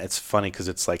it's funny because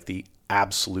it's like the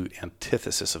absolute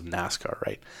antithesis of NASCAR,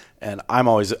 right? And I'm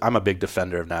a big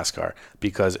defender of NASCAR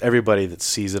because everybody that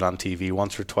sees it on TV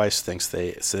once or twice thinks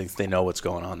they know what's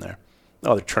going on there.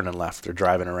 Oh, they're turning left, they're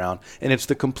driving around. And it's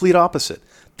the complete opposite.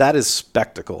 That is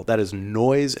spectacle. That is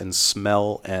noise and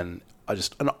smell and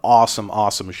just an awesome,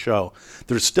 awesome show.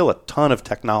 There's still a ton of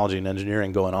technology and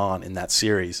engineering going on in that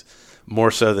series,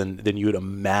 more so than you would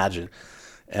imagine.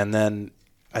 And then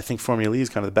I think Formula E is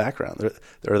kind of the background.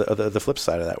 They're the flip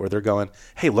side of that, where they're going,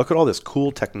 hey, look at all this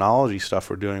cool technology stuff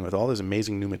we're doing with all these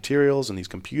amazing new materials and these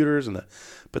computers,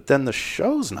 but then the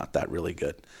show's not that really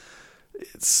good.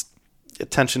 It's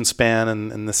attention span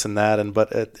and this and that,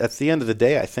 but at the end of the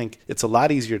day, I think it's a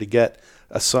lot easier to get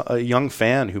a young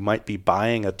fan who might be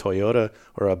buying a Toyota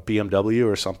or a BMW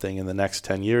or something in the next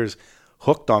 10 years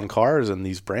hooked on cars and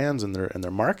these brands and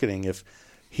their marketing if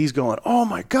he's going, oh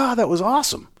my God, that was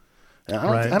awesome. And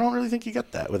I don't really think you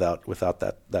get that without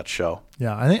that show.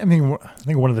 Yeah, I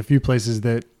think one of the few places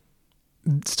that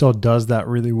still does that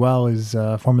really well is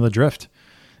Formula Drift.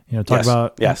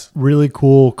 About really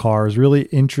cool cars, really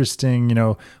interesting,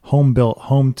 home built,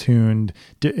 home tuned.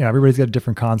 Everybody's got a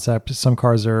different concept. Some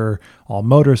cars are all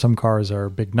motor, some cars are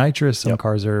big nitrous, some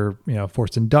cars are,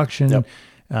 forced induction. Yep.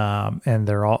 And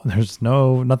there's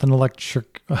nothing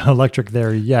electric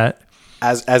there yet.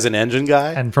 As an engine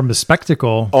guy, and from the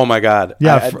spectacle, oh my God,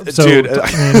 dude,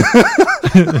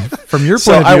 from your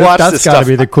point of view, that's got to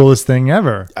be the coolest thing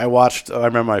ever. I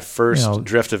remember my first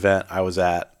drift event I was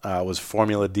at was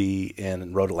Formula D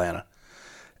in Road Atlanta,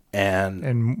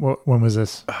 and when was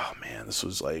this? Oh man, this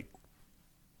was like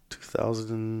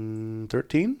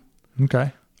 2013,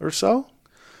 or so,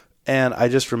 and I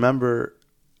just remember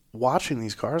watching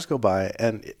these cars go by,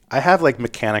 and I have like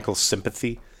mechanical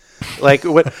sympathy. Like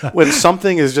when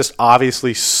something is just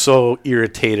obviously so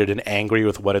irritated and angry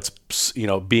with what it's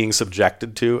being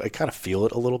subjected to, I kind of feel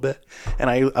it a little bit. And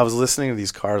I was listening to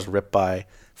these cars rip by,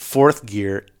 fourth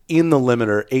gear in the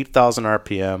limiter, 8,000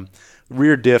 RPM,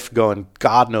 rear diff going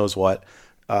God knows what,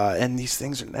 and these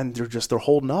things they're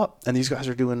holding up, and these guys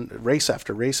are doing race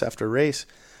after race after race.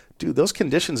 Dude, those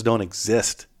conditions don't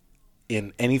exist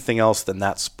in anything else than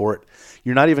that sport.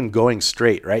 You're not even going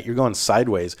straight, right? You're going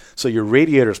sideways. So your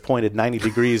radiator's pointed 90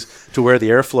 degrees to where the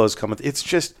airflow is coming.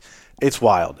 It's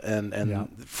wild.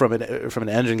 And from an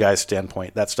engine guy's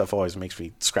standpoint, that stuff always makes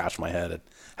me scratch my head at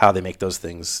how they make those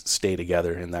things stay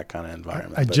together in that kind of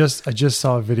environment. I just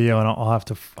saw a video, and I'll have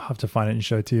to find it and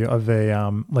show it to you, of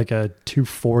a like a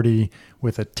 240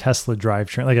 with a Tesla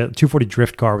drivetrain, like a 240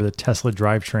 drift car with a Tesla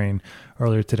drivetrain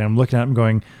earlier today. I'm looking at it and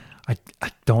going,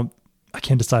 I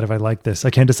can't decide if I like this. I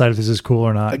can't decide if this is cool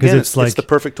or not. Again, it's the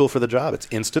perfect tool for the job. It's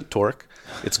instant torque.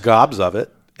 It's gobs of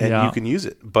it, and you can use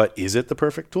it. But is it the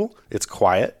perfect tool? It's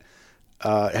quiet.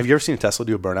 Have you ever seen a Tesla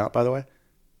do a burnout, by the way?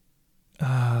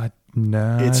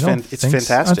 No, it's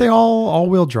fantastic. Aren't they all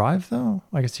wheel drive though?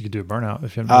 I guess you could do a burnout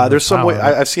if you. There's some way.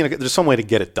 I've seen. There's some way to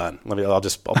get it done. I'll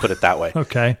put it that way.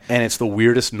 Okay. And it's the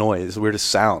weirdest noise, the weirdest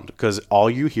sound, because all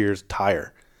you hear is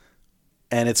tire.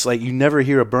 And it's like you never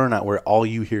hear a burnout where all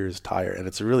you hear is tire, and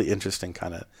it's a really interesting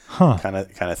kind of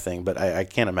thing. But I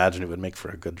can't imagine it would make for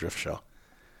a good drift show.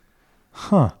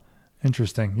 Huh?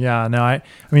 Interesting. Yeah. No. I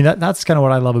mean that's kind of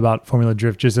what I love about Formula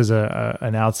Drift. Just as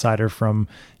an outsider from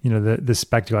the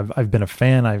spectacle, I've been a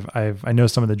fan. I know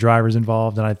some of the drivers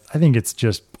involved, and I think it's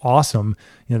just awesome.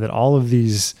 That all of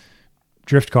these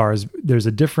drift cars, there's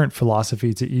a different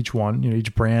philosophy to each one.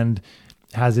 Each brand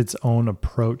has its own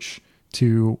approach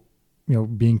to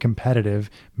being competitive,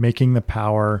 making the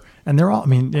power, and they're all,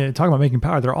 talking about making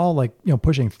power, they're all like,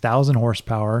 pushing 1,000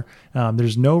 horsepower.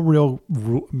 There's no real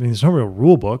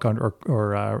rule book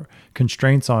or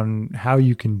constraints on how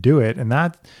you can do it. And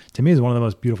that to me is one of the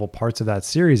most beautiful parts of that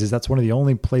series. Is that's one of the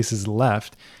only places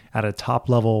left at a top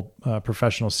level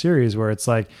professional series where it's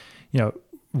like,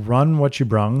 run what you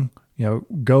brung,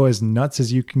 go as nuts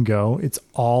as you can go. It's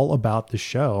all about the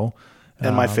show.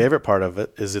 And my favorite part of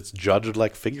it is it's judged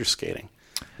like figure skating,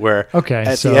 where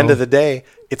at the end of the day,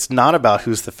 it's not about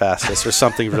who's the fastest or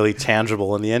something really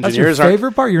tangible. And the engineers That's your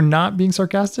favorite part? You're not being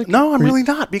sarcastic? No, I'm really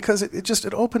not, because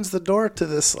it opens the door to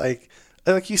this like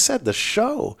like you said, the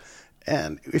show.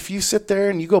 And if you sit there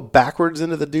and you go backwards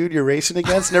into the dude you're racing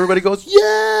against and everybody goes,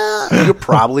 yeah, you're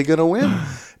probably going to win.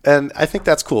 And I think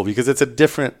that's cool because it's a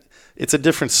different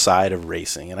side of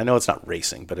racing. And I know it's not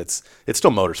racing, but it's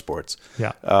still motorsports.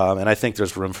 Yeah. And I think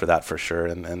there's room for that for sure.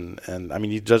 And I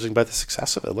mean, you judging by the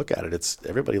success of it, look at it.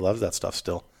 Everybody loves that stuff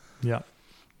still. Yeah.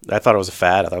 I thought it was a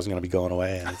fad. I thought it was going to be going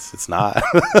away, and it's not.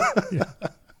 Yeah.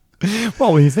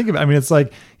 Well, when you think about it, I mean, it's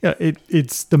like,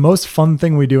 it's the most fun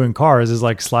thing we do in cars is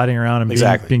like sliding around and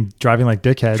driving like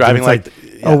dickheads. Driving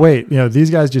oh wait, these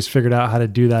guys just figured out how to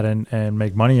do that and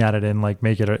make money at it and like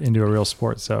make it into a real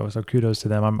sport. So kudos to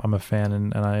them. I'm a fan,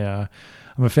 and I'm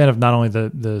a fan of not only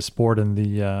the sport and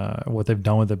the what they've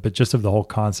done with it, but just of the whole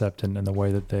concept and the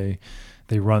way that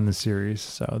they run the series.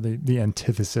 So the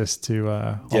antithesis to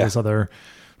all this other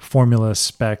formula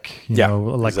spec,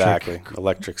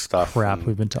 electric stuff crap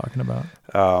we've been talking about.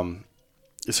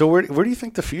 So where do you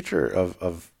think the future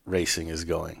of racing is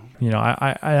going?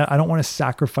 I don't want to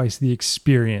sacrifice the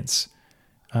experience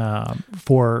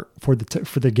for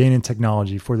the gain in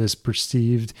technology, for this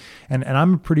perceived, and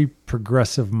I'm a pretty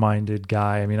progressive minded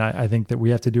guy. I mean, I think that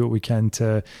we have to do what we can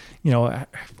to,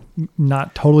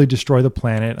 not totally destroy the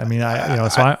planet. I mean,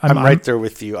 I'm right there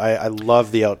with you. I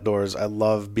love the outdoors. I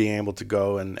love being able to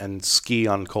go and ski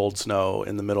on cold snow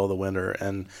in the middle of the winter.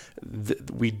 And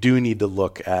we do need to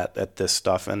look at this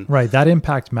stuff. And right, that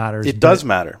impact matters. It does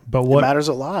matter, but it matters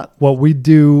a lot. What we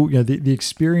do, the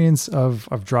experience of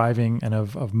driving and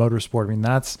of motorsport. I mean,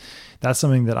 that's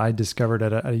something that I discovered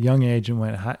at a young age and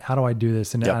went, how do I do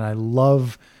this? And I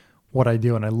love what I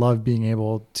do, and I love being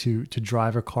able to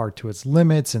drive a car to its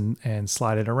limits and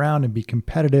slide it around and be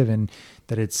competitive, and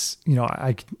that it's,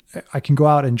 I can go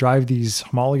out and drive these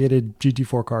homologated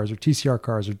GT4 cars or TCR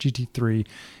cars or GT3,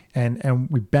 and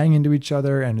we bang into each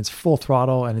other, and it's full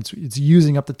throttle, and it's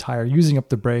using up the tire, using up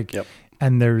the brake. Yep.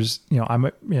 And there's, I'm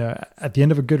at the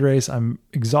end of a good race, I'm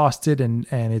exhausted, and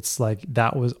it's like,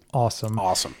 that was awesome.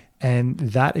 Awesome. And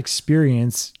that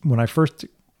experience, when I first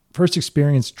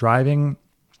experienced driving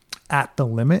at the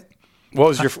limit. What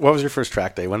was your first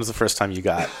track day? When was the first time you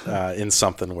got in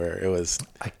something where it was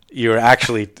you were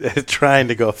actually trying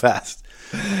to go fast?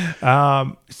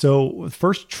 So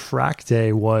first track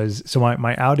day was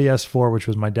my Audi S4, which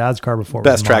was my dad's car before.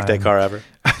 Best track day car ever.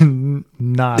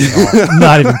 Not at all.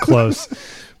 Not even close.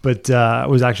 But it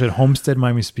was actually at Homestead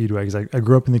Miami Speedway, because I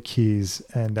grew up in the Keys,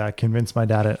 and convinced my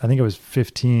dad I think I was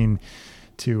 15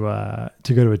 to go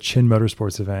to a Chin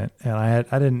Motorsports event, and I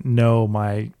didn't know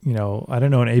I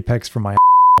didn't know an Apex from my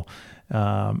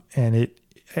and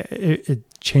it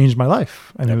changed my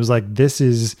life. And It was like, this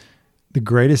is the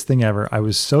greatest thing ever. I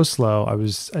was so slow.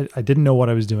 I didn't know what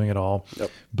I was doing at all.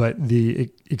 Yep. But the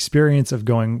experience of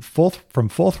going from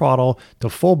full throttle to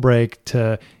full brake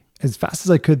to as fast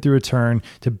as I could through a turn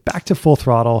to back to full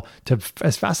throttle to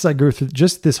as fast as I grew through,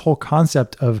 just this whole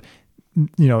concept of,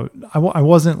 I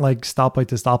wasn't like stoplight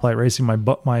to stoplight racing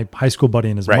my high school buddy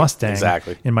in his Mustang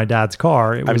in my dad's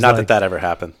car. It was not that ever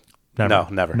happened. Never,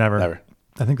 no, never.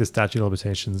 I think the statute of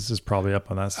limitations is probably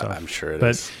up on that stuff. I'm sure it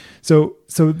is. So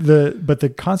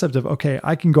the concept of, okay,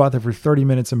 I can go out there for 30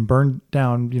 minutes and burn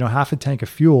down, half a tank of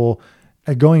fuel,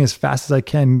 going as fast as I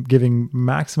can, giving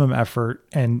maximum effort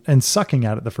and sucking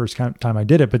at it the first time I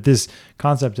did it. But this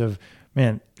concept of,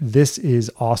 man, this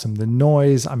is awesome. The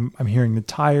noise, I'm hearing the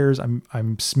tires,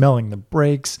 I'm smelling the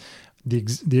brakes,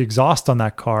 the exhaust on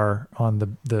that car, on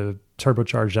the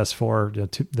turbocharged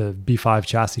S4, the B5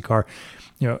 chassis car,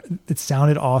 it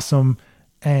sounded awesome,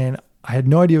 and I had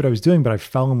no idea what I was doing, but I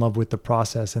fell in love with the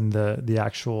process and the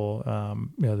actual,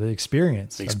 the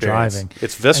experience of driving.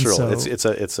 It's visceral. So,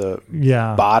 it's a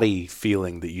body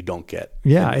feeling that you don't get.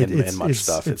 In much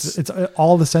stuff. It's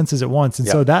all the senses at once. And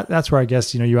so that's where I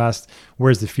guess, you asked,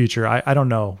 where's the future? I don't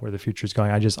know where the future is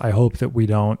going. I hope that we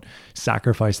don't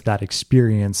sacrifice that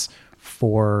experience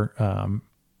for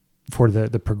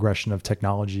the progression of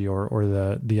technology or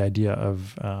the idea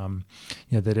of,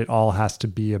 that it all has to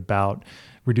be about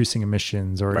reducing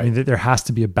emissions, or I mean, there has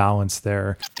to be a balance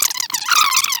there.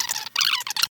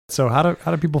 So how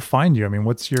do people find you? I mean,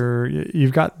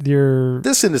 you've got your...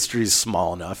 This industry is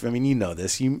small enough. I mean, you know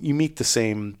this. You meet the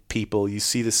same people. You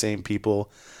see the same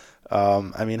people.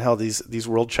 I mean, hell, these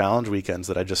World Challenge weekends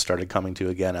that I just started coming to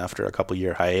again after a couple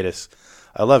year hiatus,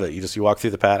 I love it. You walk through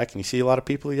the paddock and you see a lot of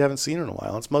people you haven't seen in a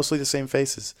while. It's mostly the same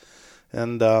faces.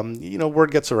 And,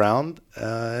 word gets around,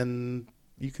 and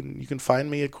you can find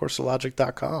me at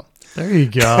CourseLogic.com. There you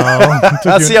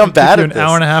go. See, I'm bad at this. An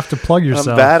hour and a half to plug yourself.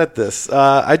 I'm bad at this.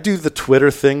 I do the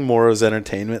Twitter thing more as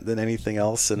entertainment than anything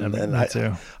else, and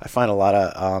I find a lot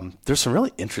of there's some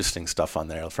really interesting stuff on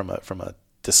there from a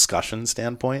discussion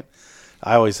standpoint.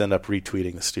 I always end up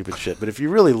retweeting the stupid shit. But if you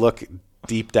really look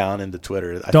deep down into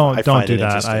Twitter, I Don't find do it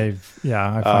that. I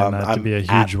find that to be a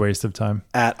huge waste of time.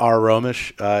 At R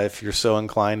Romish, if you're so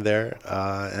inclined there,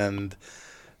 and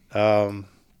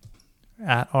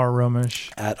at R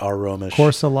Romish. At R Romish.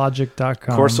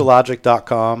 CorsaLogic.com.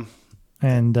 CorsaLogic.com.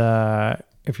 And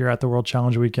if you're at the World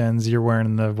Challenge weekends, you're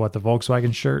wearing the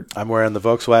Volkswagen shirt? I'm wearing the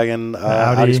Volkswagen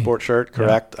Audi Sport shirt,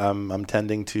 correct. Yeah. I'm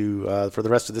tending to, for the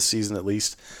rest of this season at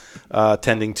least,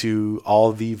 tending to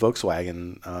all the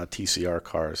Volkswagen TCR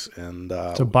cars. And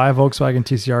so buy a Volkswagen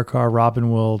TCR car.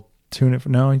 Robin will tune it.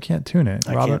 No, you can't tune it.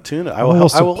 I can't tune it. I will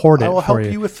support it. I will help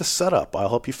you with the setup. I'll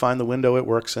help you find the window it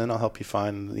works in. I'll help you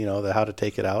find how to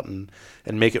take it out and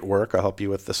make it work. I'll help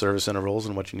you with the service intervals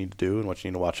and what you need to do and what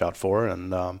you need to watch out for.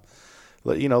 And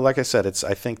like I said,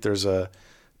 I think there's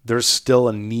still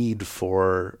a need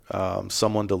for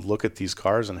someone to look at these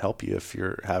cars and help you if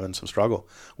you're having some struggle,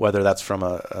 whether that's from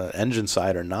a engine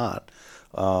side or not.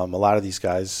 A lot of these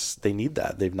guys, they need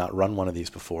that. They've not run one of these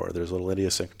before. There's little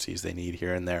idiosyncrasies they need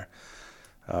here and there.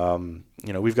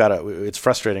 We've got it's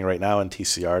frustrating right now in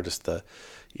TCR. Just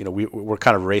we're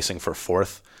kind of racing for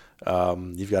fourth.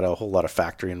 You've got a whole lot of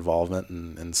factory involvement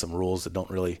and some rules that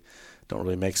don't really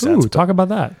make sense. Ooh, talk about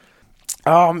that.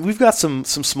 We've got some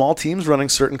small teams running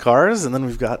certain cars, and then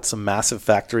we've got some massive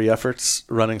factory efforts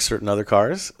running certain other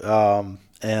cars.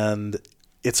 And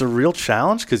it's a real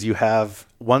challenge because you have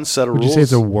one set of rules. Would you say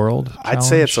it's a world challenge? I'd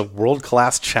say it's a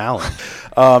world-class challenge.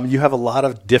 You have a lot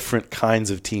of different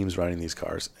kinds of teams running these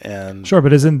cars. And sure,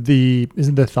 but isn't the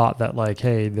thought that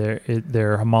hey,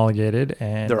 they're homologated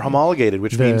and they're homologated,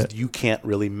 which means you can't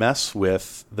really mess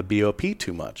with the BOP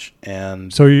too much.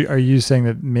 And so are you saying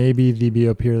that maybe the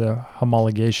BOP or the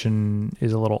homologation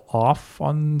is a little off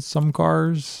on some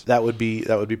cars? That would be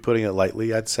putting it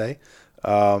lightly, I'd say.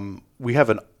 We have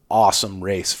an awesome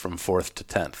race from 4th to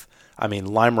 10th. I mean,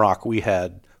 Lime Rock, we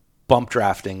had bump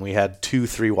drafting. We had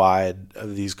 2-3 wide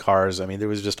of these cars. I mean, there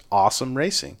was just awesome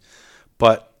racing.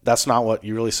 But that's not what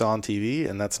you really saw on TV,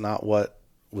 and that's not what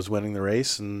was winning the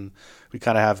race. And we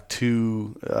kind of have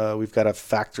we've got a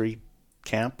factory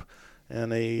camp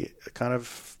and a kind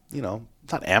of,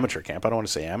 not amateur camp. I don't want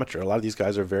to say amateur. A lot of these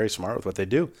guys are very smart with what they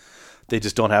do. They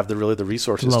just don't have the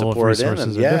resources to pour it in.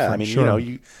 And I mean, sure.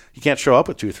 You can't show up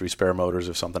with 2 or 3 spare motors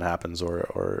if something happens,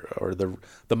 or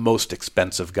the most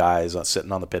expensive guys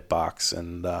sitting on the pit box,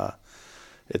 and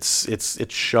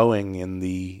it's showing in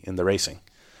the racing,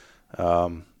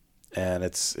 and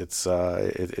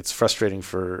it's frustrating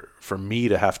for me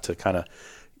to have to kind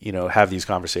of have these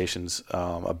conversations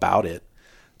about it.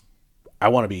 I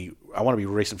want to be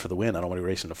racing for the win. I don't want to be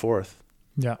racing to 4th.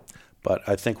 Yeah. But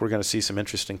I think we're going to see some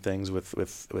interesting things with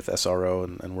SRO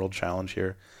and World Challenge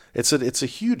here. It's a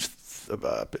huge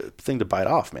thing to bite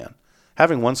off, man.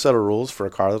 Having one set of rules for a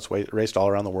car that's raced all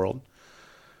around the world,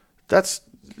 that's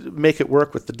make it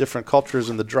work with the different cultures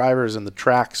and the drivers and the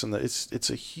tracks, and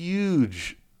it's a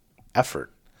huge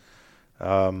effort.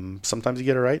 Sometimes you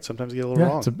get it right, sometimes you get it a little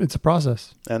wrong. It's a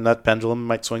process. And that pendulum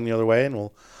might swing the other way,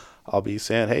 and I'll be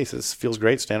saying, hey, this feels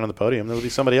great, stand on the podium. There'll be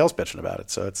somebody else bitching about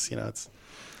it. So it's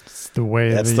the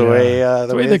way that's the way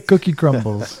the cookie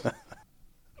crumbles.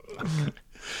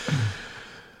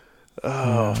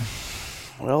 What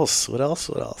else?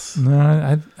 No,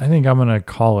 I think I'm gonna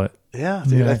call it. Yeah,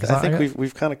 dude. I think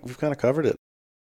we've kind of covered it.